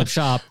close up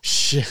shop.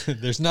 Shit,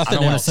 there's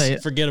nothing else.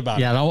 Forget about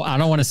it. Yeah. I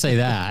don't want to say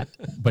that,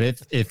 but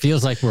it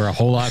feels like we're a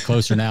whole lot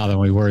closer now than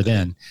we were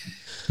then.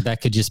 But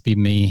that could just be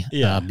me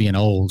being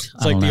old.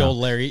 It's like the old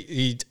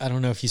Larry. I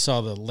don't know if you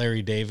saw the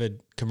Larry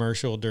David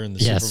commercial during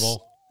the Super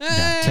Bowl.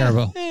 Yeah,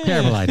 terrible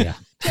idea.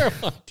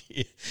 Terrible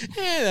idea.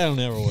 That'll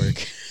never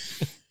work.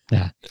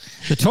 Yeah.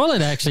 The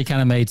toilet actually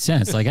kind of made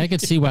sense. Like, I could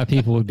see why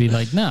people would be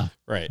like, no.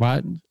 Right.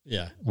 Why?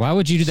 Yeah. Why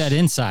would you do that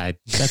inside?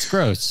 That's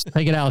gross.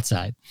 Take it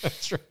outside.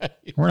 That's right.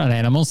 We're not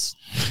animals.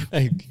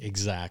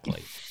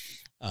 Exactly.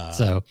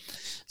 So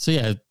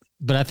yeah.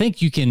 But I think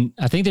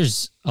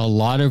there's a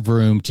lot of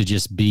room to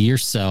just be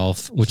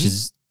yourself, which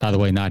is, by the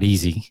way, not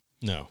easy.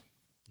 No.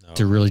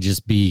 To really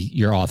just be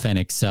your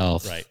authentic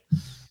self. Right.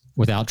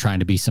 Without trying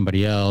to be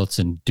somebody else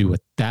and do what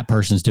that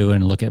person's doing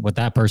and look at what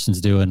that person's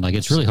doing. Like,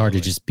 it's really hard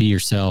to just be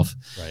yourself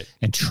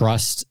and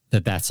trust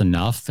that that's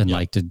enough and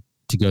like to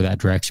go that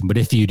direction. But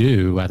if you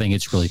do, I think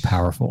it's really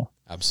powerful.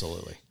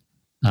 Absolutely.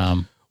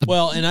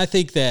 Well, and I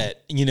think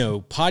that,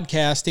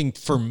 podcasting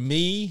for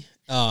me,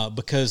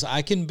 because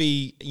I can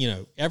be,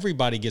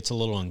 everybody gets a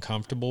little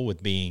uncomfortable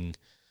with being,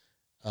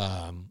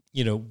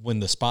 when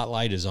the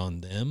spotlight is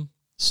on them,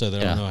 so they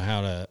don't know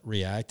how to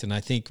react. And I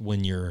think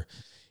when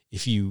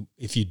if you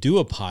do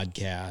a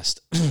podcast,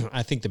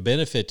 I think the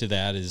benefit to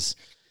that is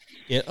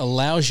it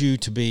allows you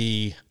to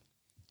be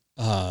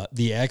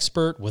the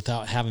expert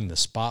without having the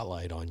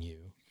spotlight on you.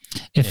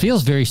 It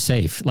feels very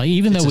safe. Like,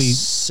 even though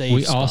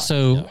we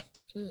also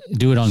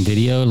do it on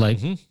video, like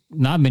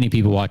not many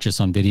people watch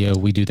us on video.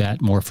 We do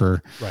that more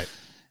for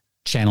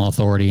channel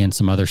authority and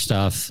some other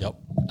stuff. Yep.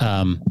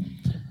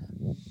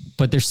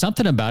 But there's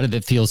something about it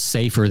that feels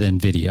safer than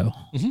video,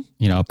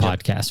 a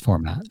podcast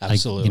format.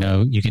 Absolutely.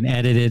 Like, you can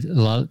edit it a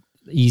lot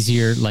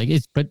easier. Like,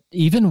 but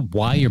even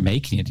while you're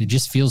making it, it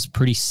just feels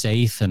pretty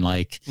safe and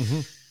like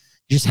you're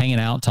just hanging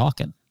out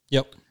talking.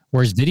 Yep.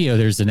 Whereas video,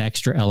 there's an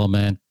extra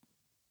element,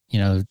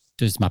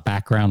 does my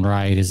background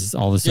right? Is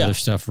all this other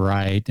stuff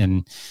right?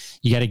 And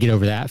you got to get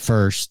over that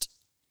first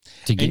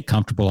to get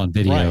comfortable on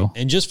video. Right.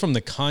 And just from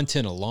the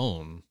content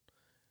alone,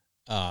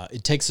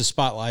 it takes the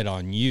spotlight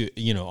on you,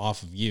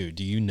 off of you.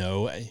 Do you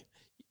know?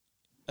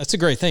 That's a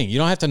great thing. You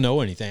don't have to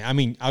know anything. I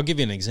mean, I'll give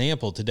you an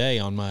example. Today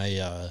on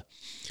my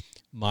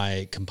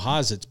my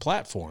composites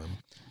platform,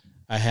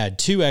 I had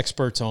two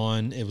experts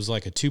on. It was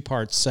like a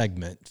 2-part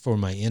segment for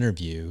my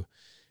interview.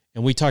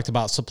 And we talked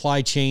about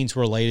supply chains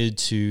related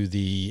to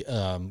the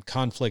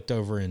conflict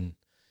over in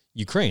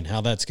Ukraine,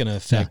 how that's going to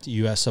affect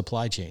U.S.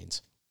 supply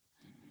chains.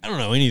 I don't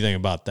know anything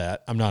about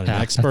that. I'm not an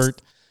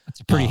expert.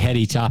 That's a pretty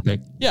heady topic.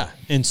 Yeah.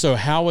 And so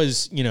how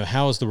is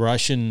the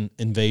Russian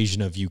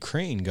invasion of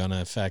Ukraine going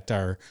to affect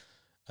our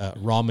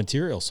raw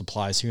material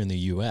supplies here in the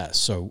U.S.?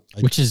 So,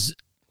 which is,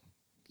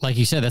 like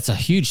you said, that's a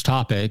huge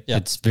topic. Yeah.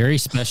 It's very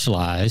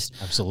specialized.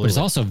 Absolutely. But it's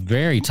also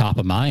very top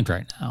of mind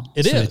right now.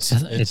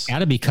 It's got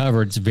to be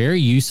covered. It's very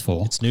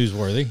useful. It's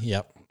newsworthy.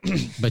 Yep.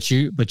 But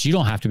you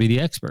don't have to be the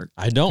expert.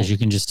 I don't. Because you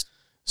can just.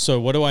 So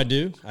what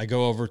do? I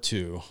go over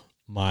to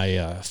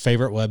my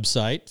favorite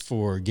website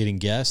for getting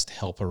guests,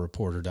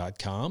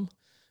 helpareporter.com.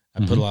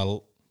 I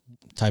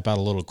type out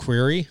a little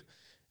query,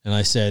 and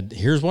I said,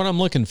 here's what I'm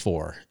looking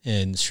for.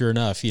 And sure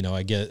enough,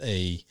 I get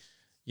a,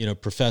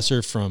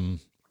 professor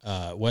from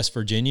West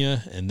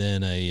Virginia, and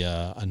then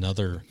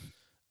another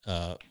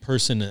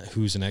person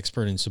who's an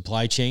expert in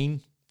supply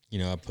chain.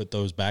 I put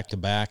those back to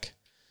back,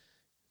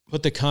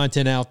 put the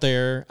content out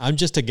there. I'm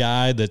just a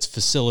guy that's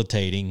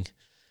facilitating.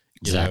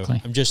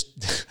 Exactly. I'm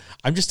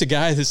just a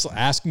guy that's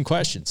asking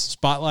questions.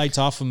 Spotlight's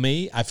off of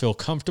me. I feel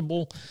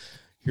comfortable,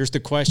 here's the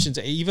questions.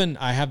 Even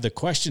I have the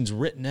questions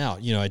written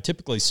out. I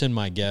typically send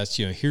my guests,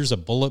 here's a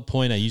bullet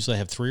point. I usually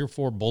have 3 or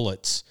 4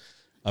 bullets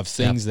of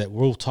things that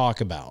we'll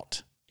talk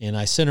about. And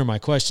I center my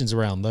questions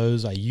around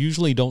those. I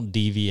usually don't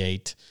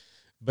deviate,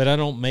 but I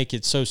don't make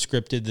it so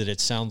scripted that it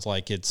sounds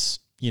like it's,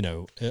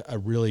 a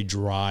really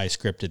dry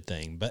scripted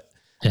thing. But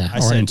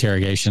an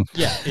interrogation.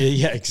 Yeah,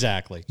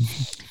 exactly.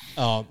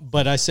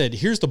 But I said,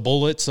 here's the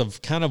bullets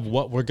of kind of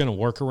what we're going to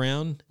work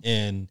around,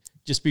 and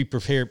just be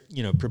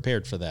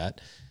prepared for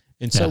that.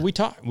 And so we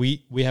talk,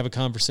 we have a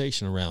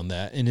conversation around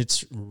that, and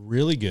it's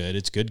really good.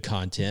 It's good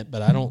content,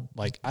 but I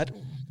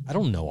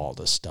don't know all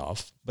this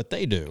stuff, but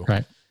they do.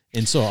 Right.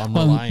 And so I'm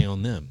relying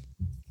on them.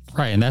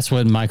 Right. And that's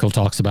what Michael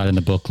talks about in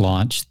the book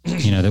Launch,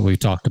 that we've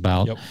talked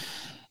about. Yep.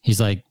 He's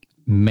like,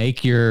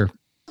 make your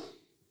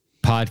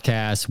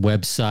podcast,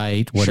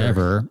 website,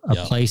 whatever, a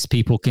place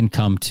people can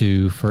come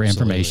to for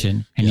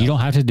information. And you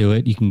don't have to do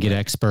it. You can get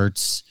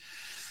experts,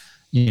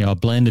 a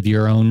blend of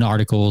your own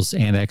articles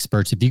and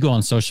experts. If you go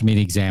on Social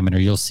Media Examiner,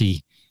 you'll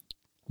see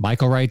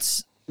Michael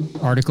writes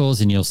articles,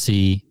 and you'll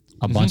see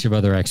a bunch of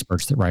other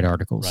experts that write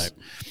articles. Right.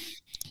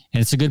 And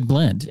it's a good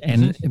blend.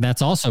 And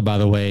that's also, by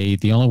the way,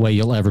 the only way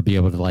you'll ever be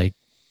able to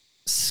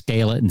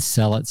scale it and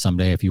sell it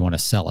someday if you want to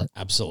sell it.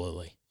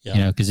 Absolutely.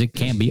 Yeah. Because it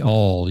can't be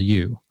all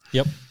you.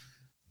 Yep.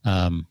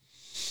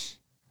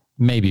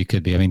 Maybe it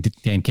could be. I mean,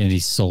 Dan Kennedy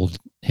sold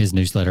his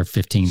newsletter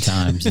 15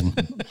 times,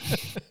 but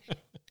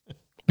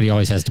he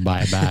always has to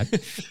buy it back.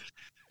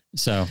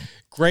 So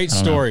great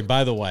story,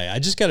 by the way. I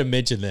just got to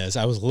mention this.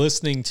 I was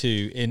listening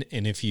to,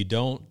 and if you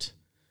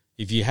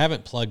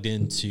haven't plugged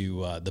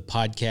into the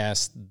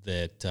podcast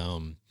that,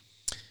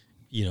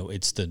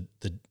 it's the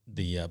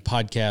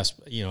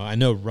podcast. I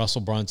know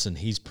Russell Brunson.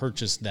 He's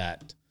purchased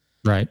that,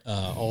 right?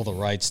 All the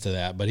rights to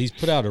that, but he's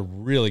put out a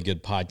really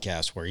good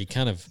podcast where he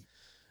kind of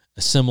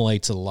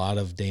assimilates a lot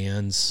of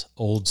Dan's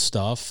old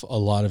stuff, a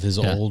lot of his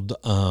old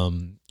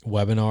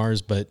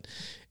webinars, but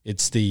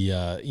it's the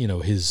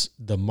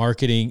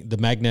the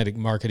magnetic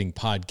marketing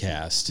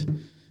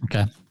podcast.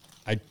 Okay.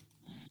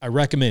 I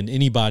recommend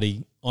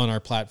anybody on our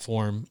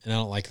platform, and I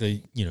don't like to,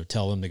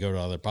 tell them to go to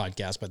other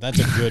podcasts, but that's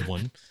a good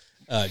one.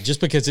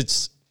 Just because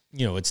it's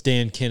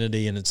Dan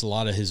Kennedy, and it's a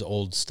lot of his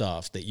old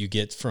stuff that you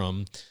get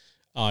from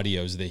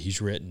audios that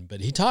he's written.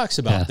 But he talks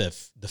about the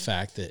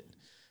fact that,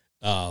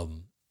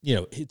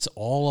 it's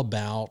all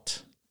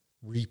about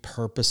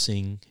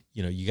repurposing.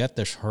 You got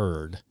this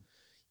herd,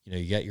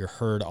 you got your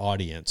herd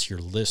audience, your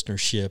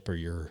listenership, or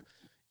your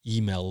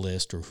email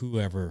list, or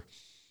whoever.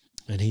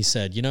 And he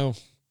said,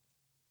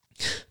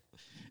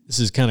 this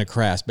is kind of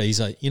crass, but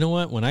he's like, you know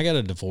what? When I got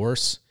a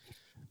divorce,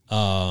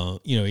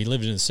 he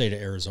lived in the state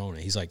of Arizona.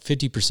 He's like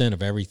 50%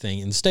 of everything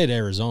in the state of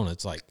Arizona.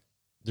 It's like,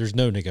 there's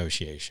no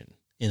negotiation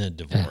in a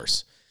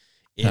divorce.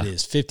 It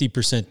is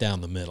 50%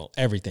 down the middle,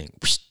 everything,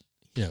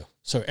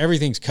 so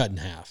everything's cut in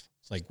half.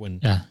 It's like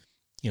when,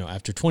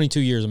 after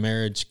 22 years of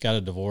marriage, got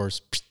a divorce,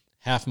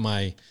 half of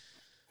my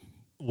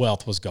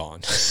wealth was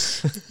gone.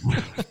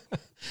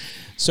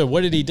 So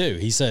what did he do?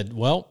 He said,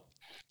 well,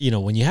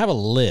 when you have a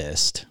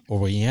list, or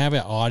when you have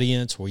an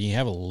audience, where you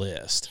have a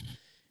list,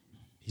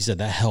 he said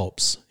that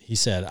helps. He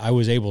said, I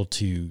was able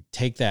to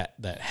take that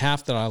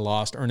half that I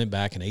lost, earn it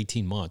back in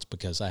 18 months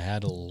because I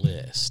had a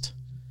list,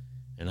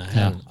 and I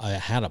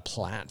had a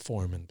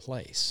platform in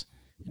place.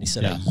 And he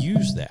said, I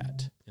used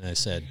that. And I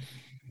said,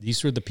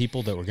 these were the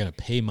people that were going to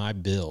pay my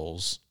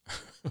bills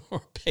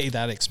or pay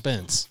that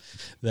expense,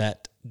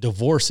 that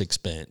divorce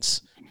expense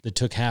that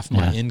took half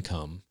my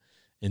income.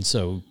 And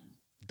so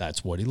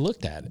that's what he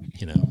looked at.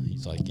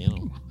 He's like,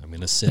 I'm going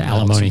to sit the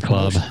alimony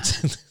club.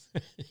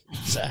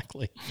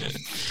 Exactly.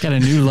 Got a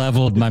new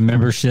level of my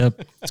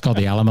membership. It's called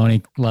the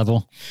alimony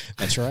level.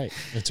 That's right.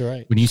 That's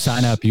right. When you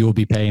sign up, you will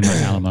be paying my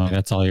alimony.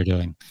 That's all you're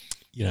doing.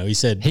 He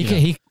said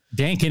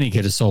Dan Kennedy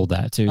could have sold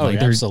that too. Oh,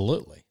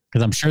 absolutely.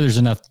 Because I'm sure there's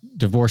enough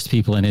divorced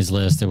people in his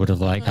list that would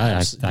have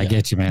I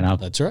get you, man.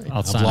 That's right.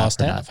 I've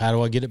lost half. How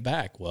do I get it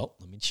back? Well,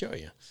 let me show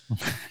you.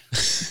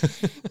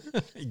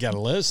 You got a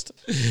list.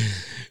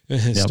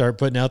 Start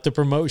putting out the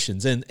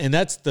promotions, and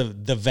that's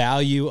the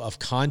value of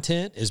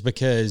content, is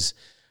because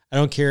I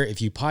don't care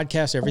if you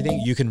podcast everything,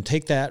 you can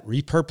take that,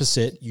 repurpose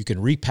it, you can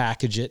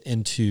repackage it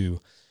into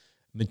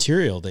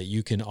material that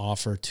you can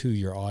offer to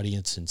your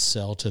audience and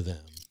sell to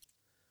them.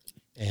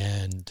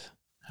 And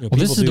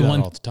people do that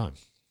all the time.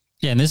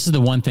 Yeah, and this is the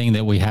one thing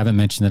that we haven't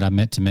mentioned that I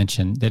meant to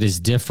mention that is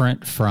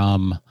different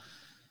from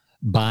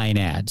buying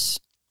ads.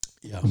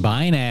 Yeah.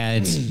 Buying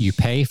ads, you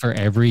pay for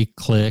every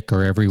click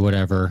or every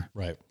whatever,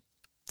 right?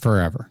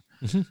 Forever.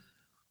 Mm-hmm.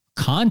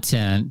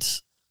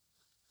 Content,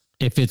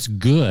 if it's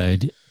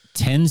good,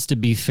 tends to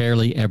be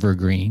fairly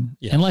evergreen,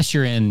 unless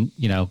you're in,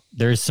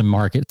 there's some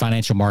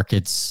financial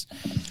markets.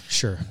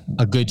 Sure.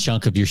 A good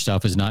chunk of your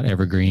stuff is not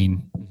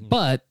evergreen,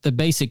 but the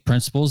basic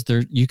principles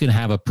you can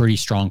have a pretty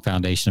strong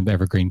foundation of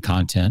evergreen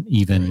content,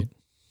 even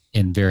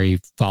in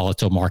very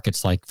volatile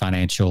markets like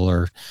financial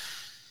or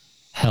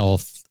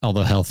health,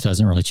 although health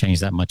doesn't really change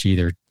that much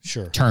either.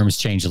 Sure. Terms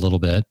change a little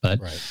bit, but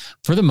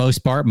for the most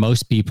part,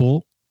 most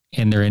people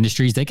in their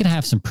industries, they can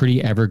have some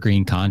pretty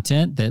evergreen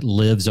content that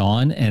lives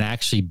on and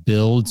actually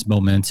builds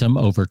momentum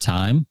over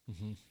time.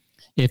 Mm-hmm.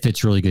 If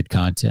it's really good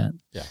content.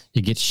 Yeah.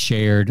 It gets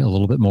shared a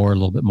little bit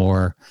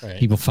more. Right.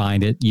 People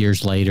find it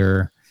years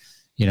later,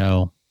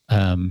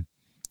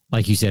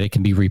 like you said, it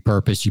can be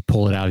repurposed. You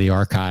pull it out of the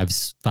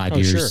archives 5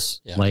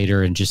 years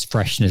later and just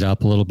freshen it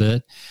up a little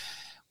bit.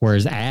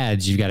 Whereas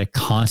ads, you've got to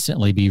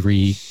constantly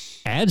be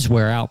ads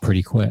wear out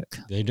pretty quick.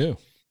 They do.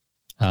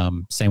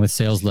 Same with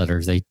sales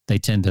letters. They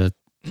tend to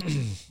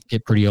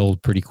get pretty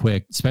old pretty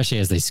quick, especially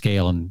as they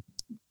scale and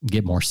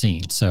get more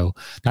seen. So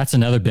that's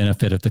another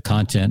benefit of the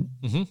content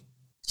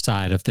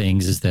side of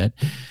things is that.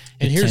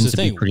 And here's the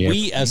thing,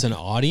 we as an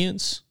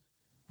audience,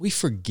 we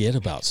forget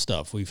about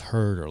stuff we've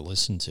heard or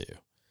listened to.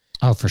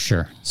 Oh, for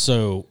sure.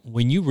 So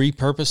when you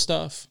repurpose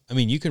stuff, I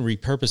mean, you can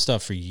repurpose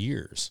stuff for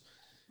years.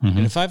 Mm-hmm.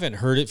 And if I haven't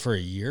heard it for a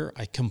year,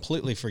 I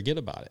completely forget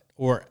about it.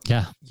 Or,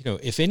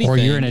 if anything. Or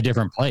you're in a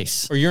different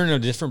place.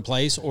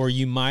 Or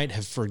you might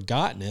have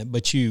forgotten it,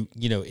 but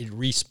it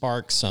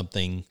re-sparks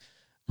something.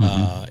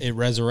 It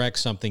resurrects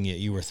something that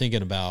you were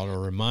thinking about or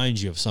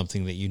reminds you of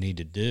something that you need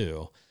to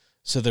do.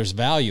 So there's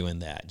value in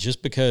that.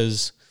 Just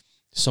because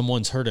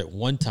someone's heard it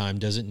one time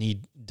doesn't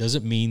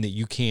mean that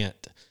you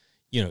can't,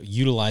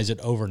 utilize it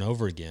over and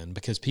over again,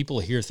 because people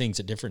hear things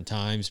at different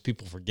times.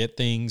 People forget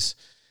things.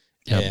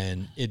 Yep.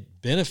 And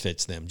it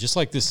benefits them. Just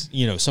like this,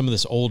 some of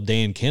this old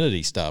Dan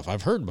Kennedy stuff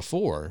I've heard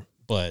before,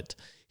 but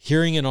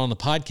hearing it on the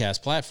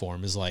podcast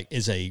platform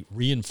is a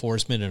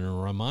reinforcement and a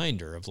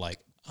reminder of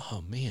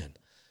oh man,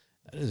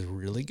 that is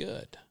really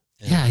good.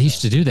 And, I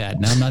used to do that.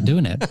 Now I'm not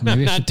doing it.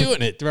 Maybe I'm not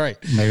doing it. Right.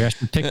 Maybe I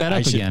should pick that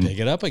up again. Pick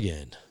it up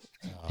again.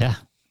 Yeah,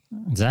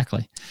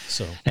 exactly.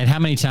 So, and how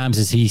many times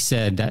has he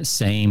said that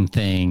same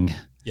thing?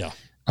 Yeah.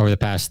 Over the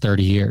past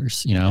 30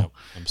 years, Yep,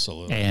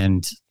 absolutely.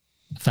 And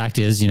the fact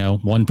is,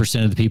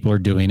 1% of the people are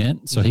doing it,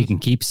 so he can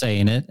keep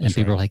saying it, and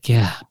people are like,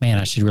 yeah, man,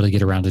 I should really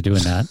get around to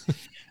doing that.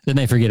 Then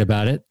they forget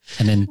about it.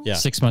 And then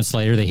 6 months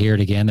later, they hear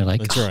it again. They're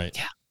like, that's right.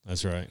 Yeah,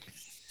 that's right.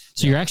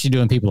 So you're actually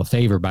doing people a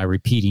favor by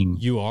repeating.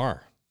 You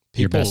are.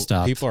 Your best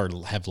stuff.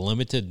 People have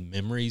limited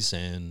memories,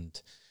 and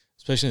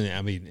especially,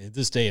 in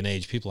this day and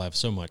age, people have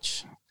so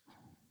much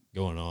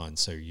going on.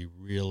 So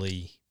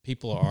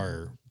people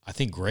are, I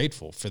think,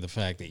 grateful for the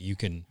fact that you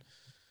can,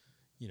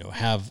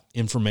 have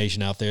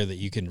information out there that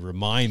you can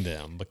remind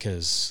them,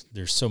 because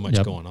there's so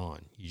much going on.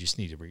 You just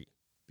need to be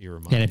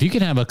reminded. And if you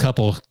can have a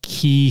couple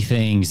key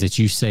things that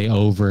you say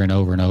over and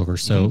over and over.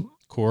 So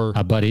core,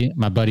 my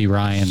buddy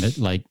Ryan,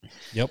 that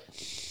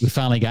we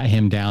finally got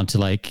him down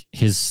to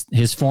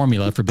his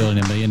formula for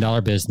building $1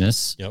 million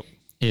business. Yep.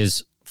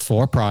 Is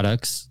 4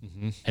 products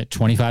at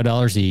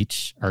 $25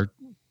 each, or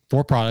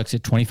 4 products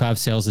at 25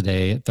 sales a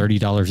day at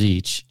 $30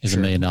 each is $1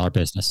 million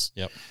business.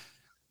 Yep.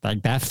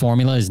 That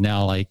formula is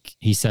now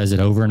he says it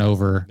over and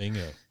over.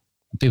 Bingo.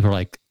 People are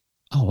like,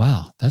 oh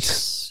wow,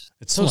 it's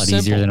so a lot simple.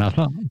 easier than I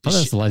thought.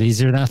 That's a lot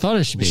easier than I thought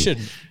it should be.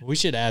 We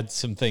should add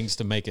some things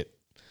to make it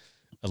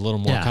a little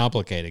more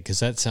complicated, because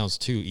that sounds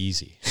too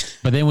easy.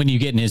 But then when you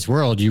get in his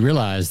world, you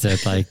realize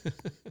that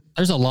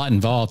there's a lot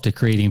involved to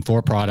creating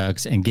 4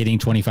 products and getting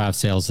 25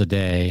 sales a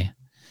day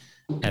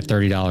at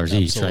 $30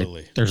 each,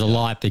 right? There's a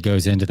lot that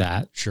goes into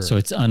that. Sure. So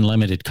it's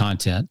unlimited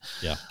content.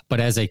 Yeah. But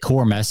as a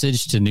core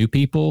message to new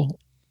people,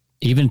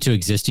 even to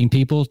existing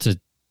people, to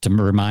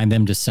remind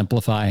them to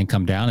simplify and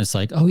come down, it's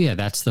oh yeah,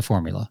 that's the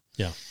formula.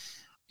 Yeah.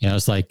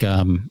 It's like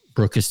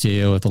Brooke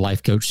Castillo at the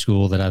Life Coach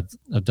School that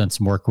I've done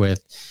some work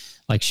with.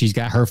 She's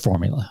got her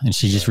formula, and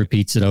she just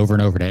repeats it over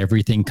and over. And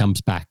everything comes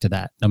back to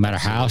that. No matter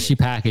how she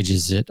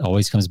packages it,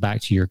 always comes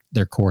back to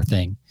their core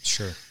thing.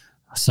 Sure.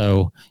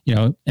 So,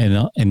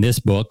 in this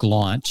book,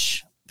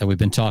 Launch, that we've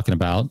been talking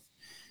about,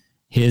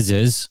 his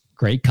is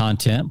great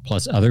content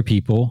plus other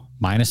people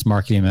minus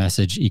marketing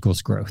message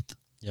equals growth.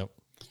 Yep.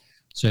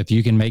 So if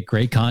you can make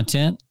great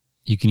content,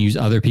 you can use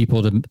other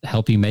people to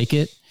help you make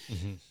it.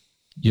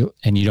 You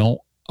don't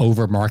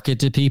over market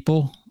to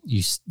people.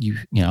 You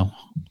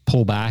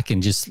pull back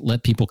and just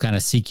let people kind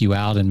of seek you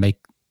out and make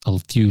a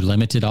few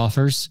limited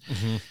offers.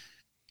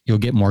 You'll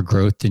get more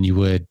growth than you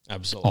would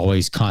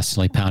always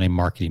constantly pounding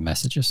marketing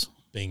messages.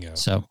 Bingo.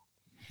 So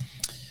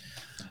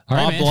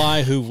Bob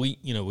Bly, who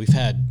we've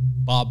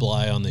had Bob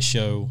Bly on the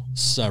show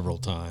several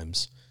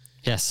times.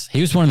 Yes.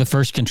 He was one of the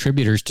first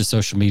contributors to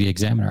Social Media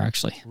Examiner,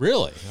 actually.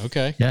 Really?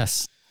 Okay.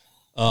 Yes.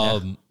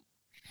 20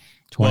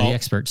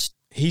 experts.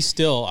 He's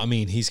still,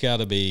 he's got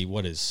to be,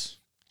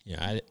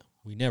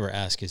 we never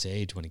ask his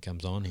age when he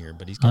comes on here,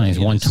 but he's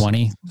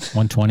 120,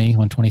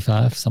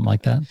 125, something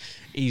like that.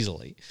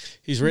 Easily.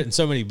 He's written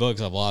so many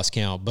books, I've lost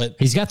count, but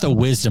he's got the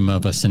wisdom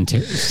of a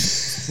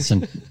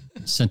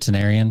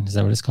centenarian. Is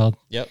that what it's called?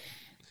 Yep.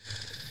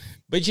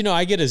 But,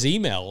 I get his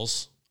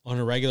emails on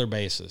a regular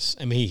basis.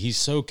 He's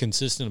so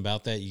consistent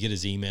about that. You get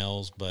his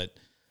emails, but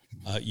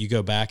you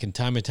go back and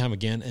time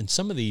again, and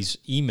some of these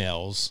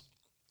emails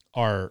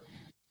are,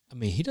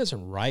 he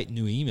doesn't write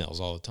new emails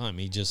all the time.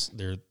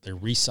 They're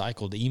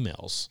recycled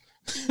emails.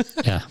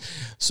 Yeah.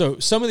 So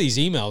some of these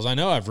emails I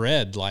know I've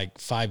read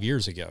 5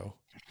 years ago,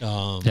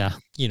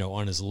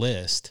 on his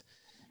list,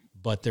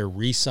 but they're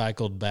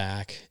recycled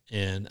back.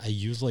 And I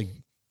usually,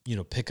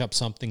 pick up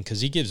something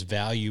because he gives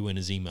value in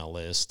his email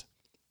list,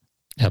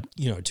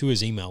 to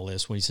his email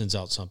list when he sends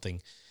out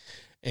something.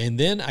 And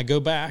then I go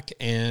back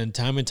and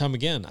time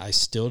again, I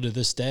still to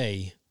this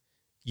day,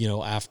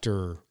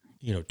 after,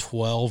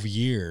 12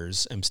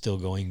 years, I'm still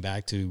going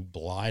back to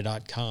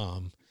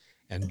Bly.com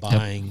and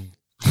buying,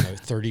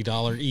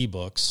 $30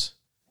 ebooks.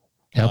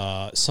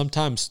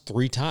 Sometimes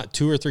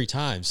 2 or 3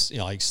 times,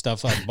 like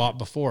stuff I bought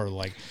before,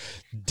 like,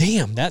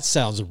 damn, that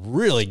sounds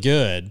really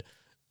good.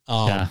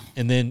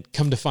 And then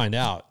come to find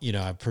out,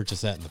 I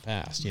purchased that in the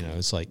past,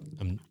 it's like,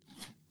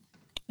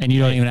 and you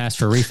don't even ask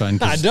for a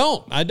refund. I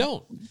don't.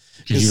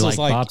 Because you like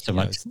Bob so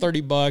much. It's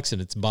 $30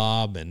 and it's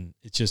Bob and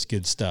it's just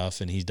good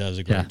stuff and he does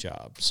a great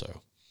job.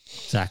 So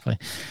exactly.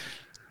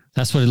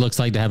 That's what it looks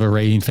like to have a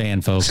raving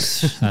fan,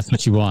 folks. That's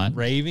what you want.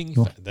 Raving?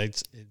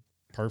 That's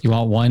perfect. You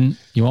want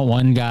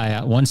one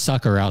guy, one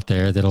sucker out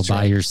there that'll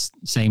buy your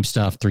same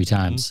stuff 3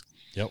 times.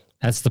 Mm-hmm. Yep.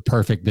 That's the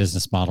perfect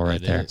business model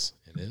right there. It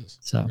is.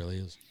 So. It really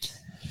is.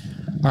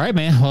 All right,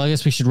 man. Well, I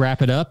guess we should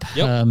wrap it up.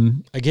 Yep.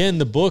 Again,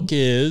 the book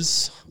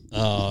is,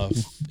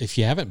 if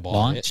you haven't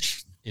bought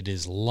it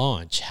is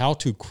Launch, How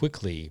to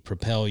Quickly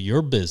Propel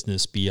Your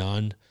Business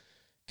Beyond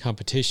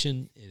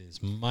Competition. It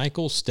is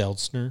Michael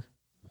Stelzner.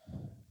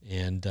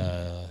 And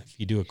if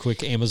you do a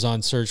quick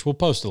Amazon search, we'll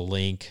post a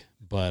link.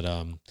 But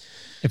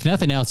if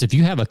nothing else, if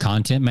you have a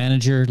content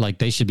manager, like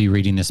they should be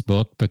reading this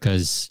book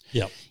because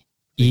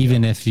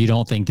even if you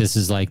don't think this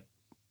is like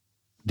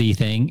the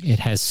thing, it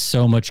has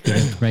so much good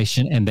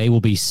information and they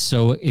will be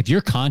if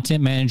your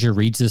content manager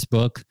reads this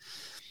book,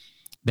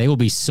 they will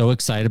be so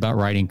excited about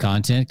writing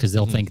content because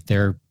they'll think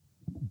they're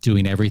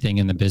doing everything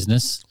in the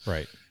business.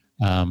 Right.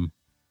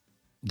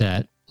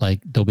 That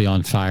like they'll be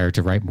on fire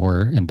to write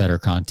more and better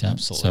content.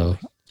 Absolutely.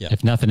 So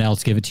if nothing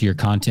else, give it to your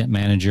content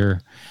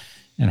manager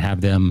and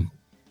have them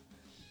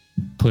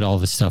put all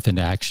this stuff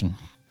into action.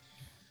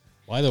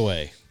 By the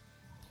way,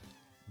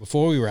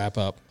 before we wrap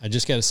up, I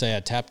just got to say I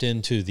tapped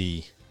into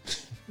the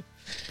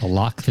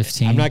Lock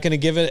 15. I'm not going to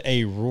give it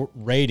a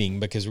rating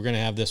because we're going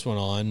to have this one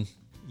on,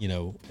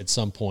 at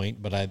some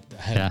point, but I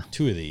had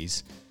 2 of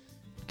these.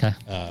 Okay.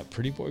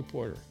 Pretty Boy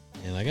Porter.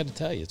 And I got to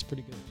tell you, it's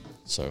pretty good.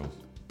 So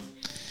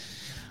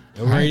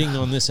no rating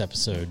on this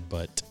episode,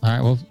 but. All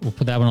right. We'll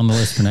put that one on the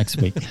list for next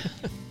week.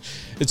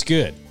 It's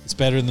good. It's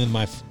better than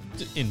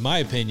in my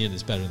opinion,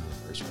 it's better than the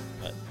first one,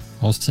 but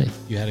we'll see.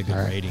 You had a good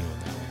rating on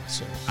that one.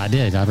 So I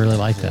did. I really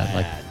like that.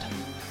 Like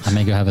I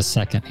may go have a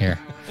second here.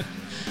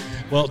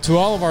 Well, to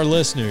all of our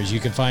listeners, you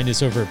can find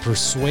us over at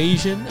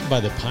Persuasion by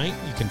the Pint.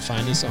 You can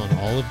find us on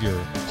all of your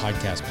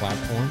podcast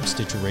platforms,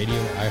 Stitcher Radio,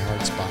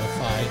 iHeart,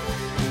 Spotify.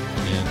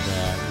 And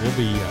we'll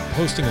be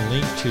posting a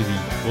link to the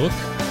book,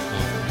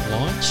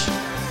 Launch.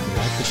 If you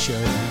like the show,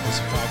 leave us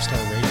a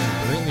 5-star rating.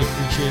 We greatly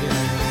appreciate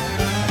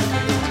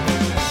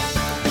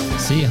it.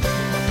 See ya.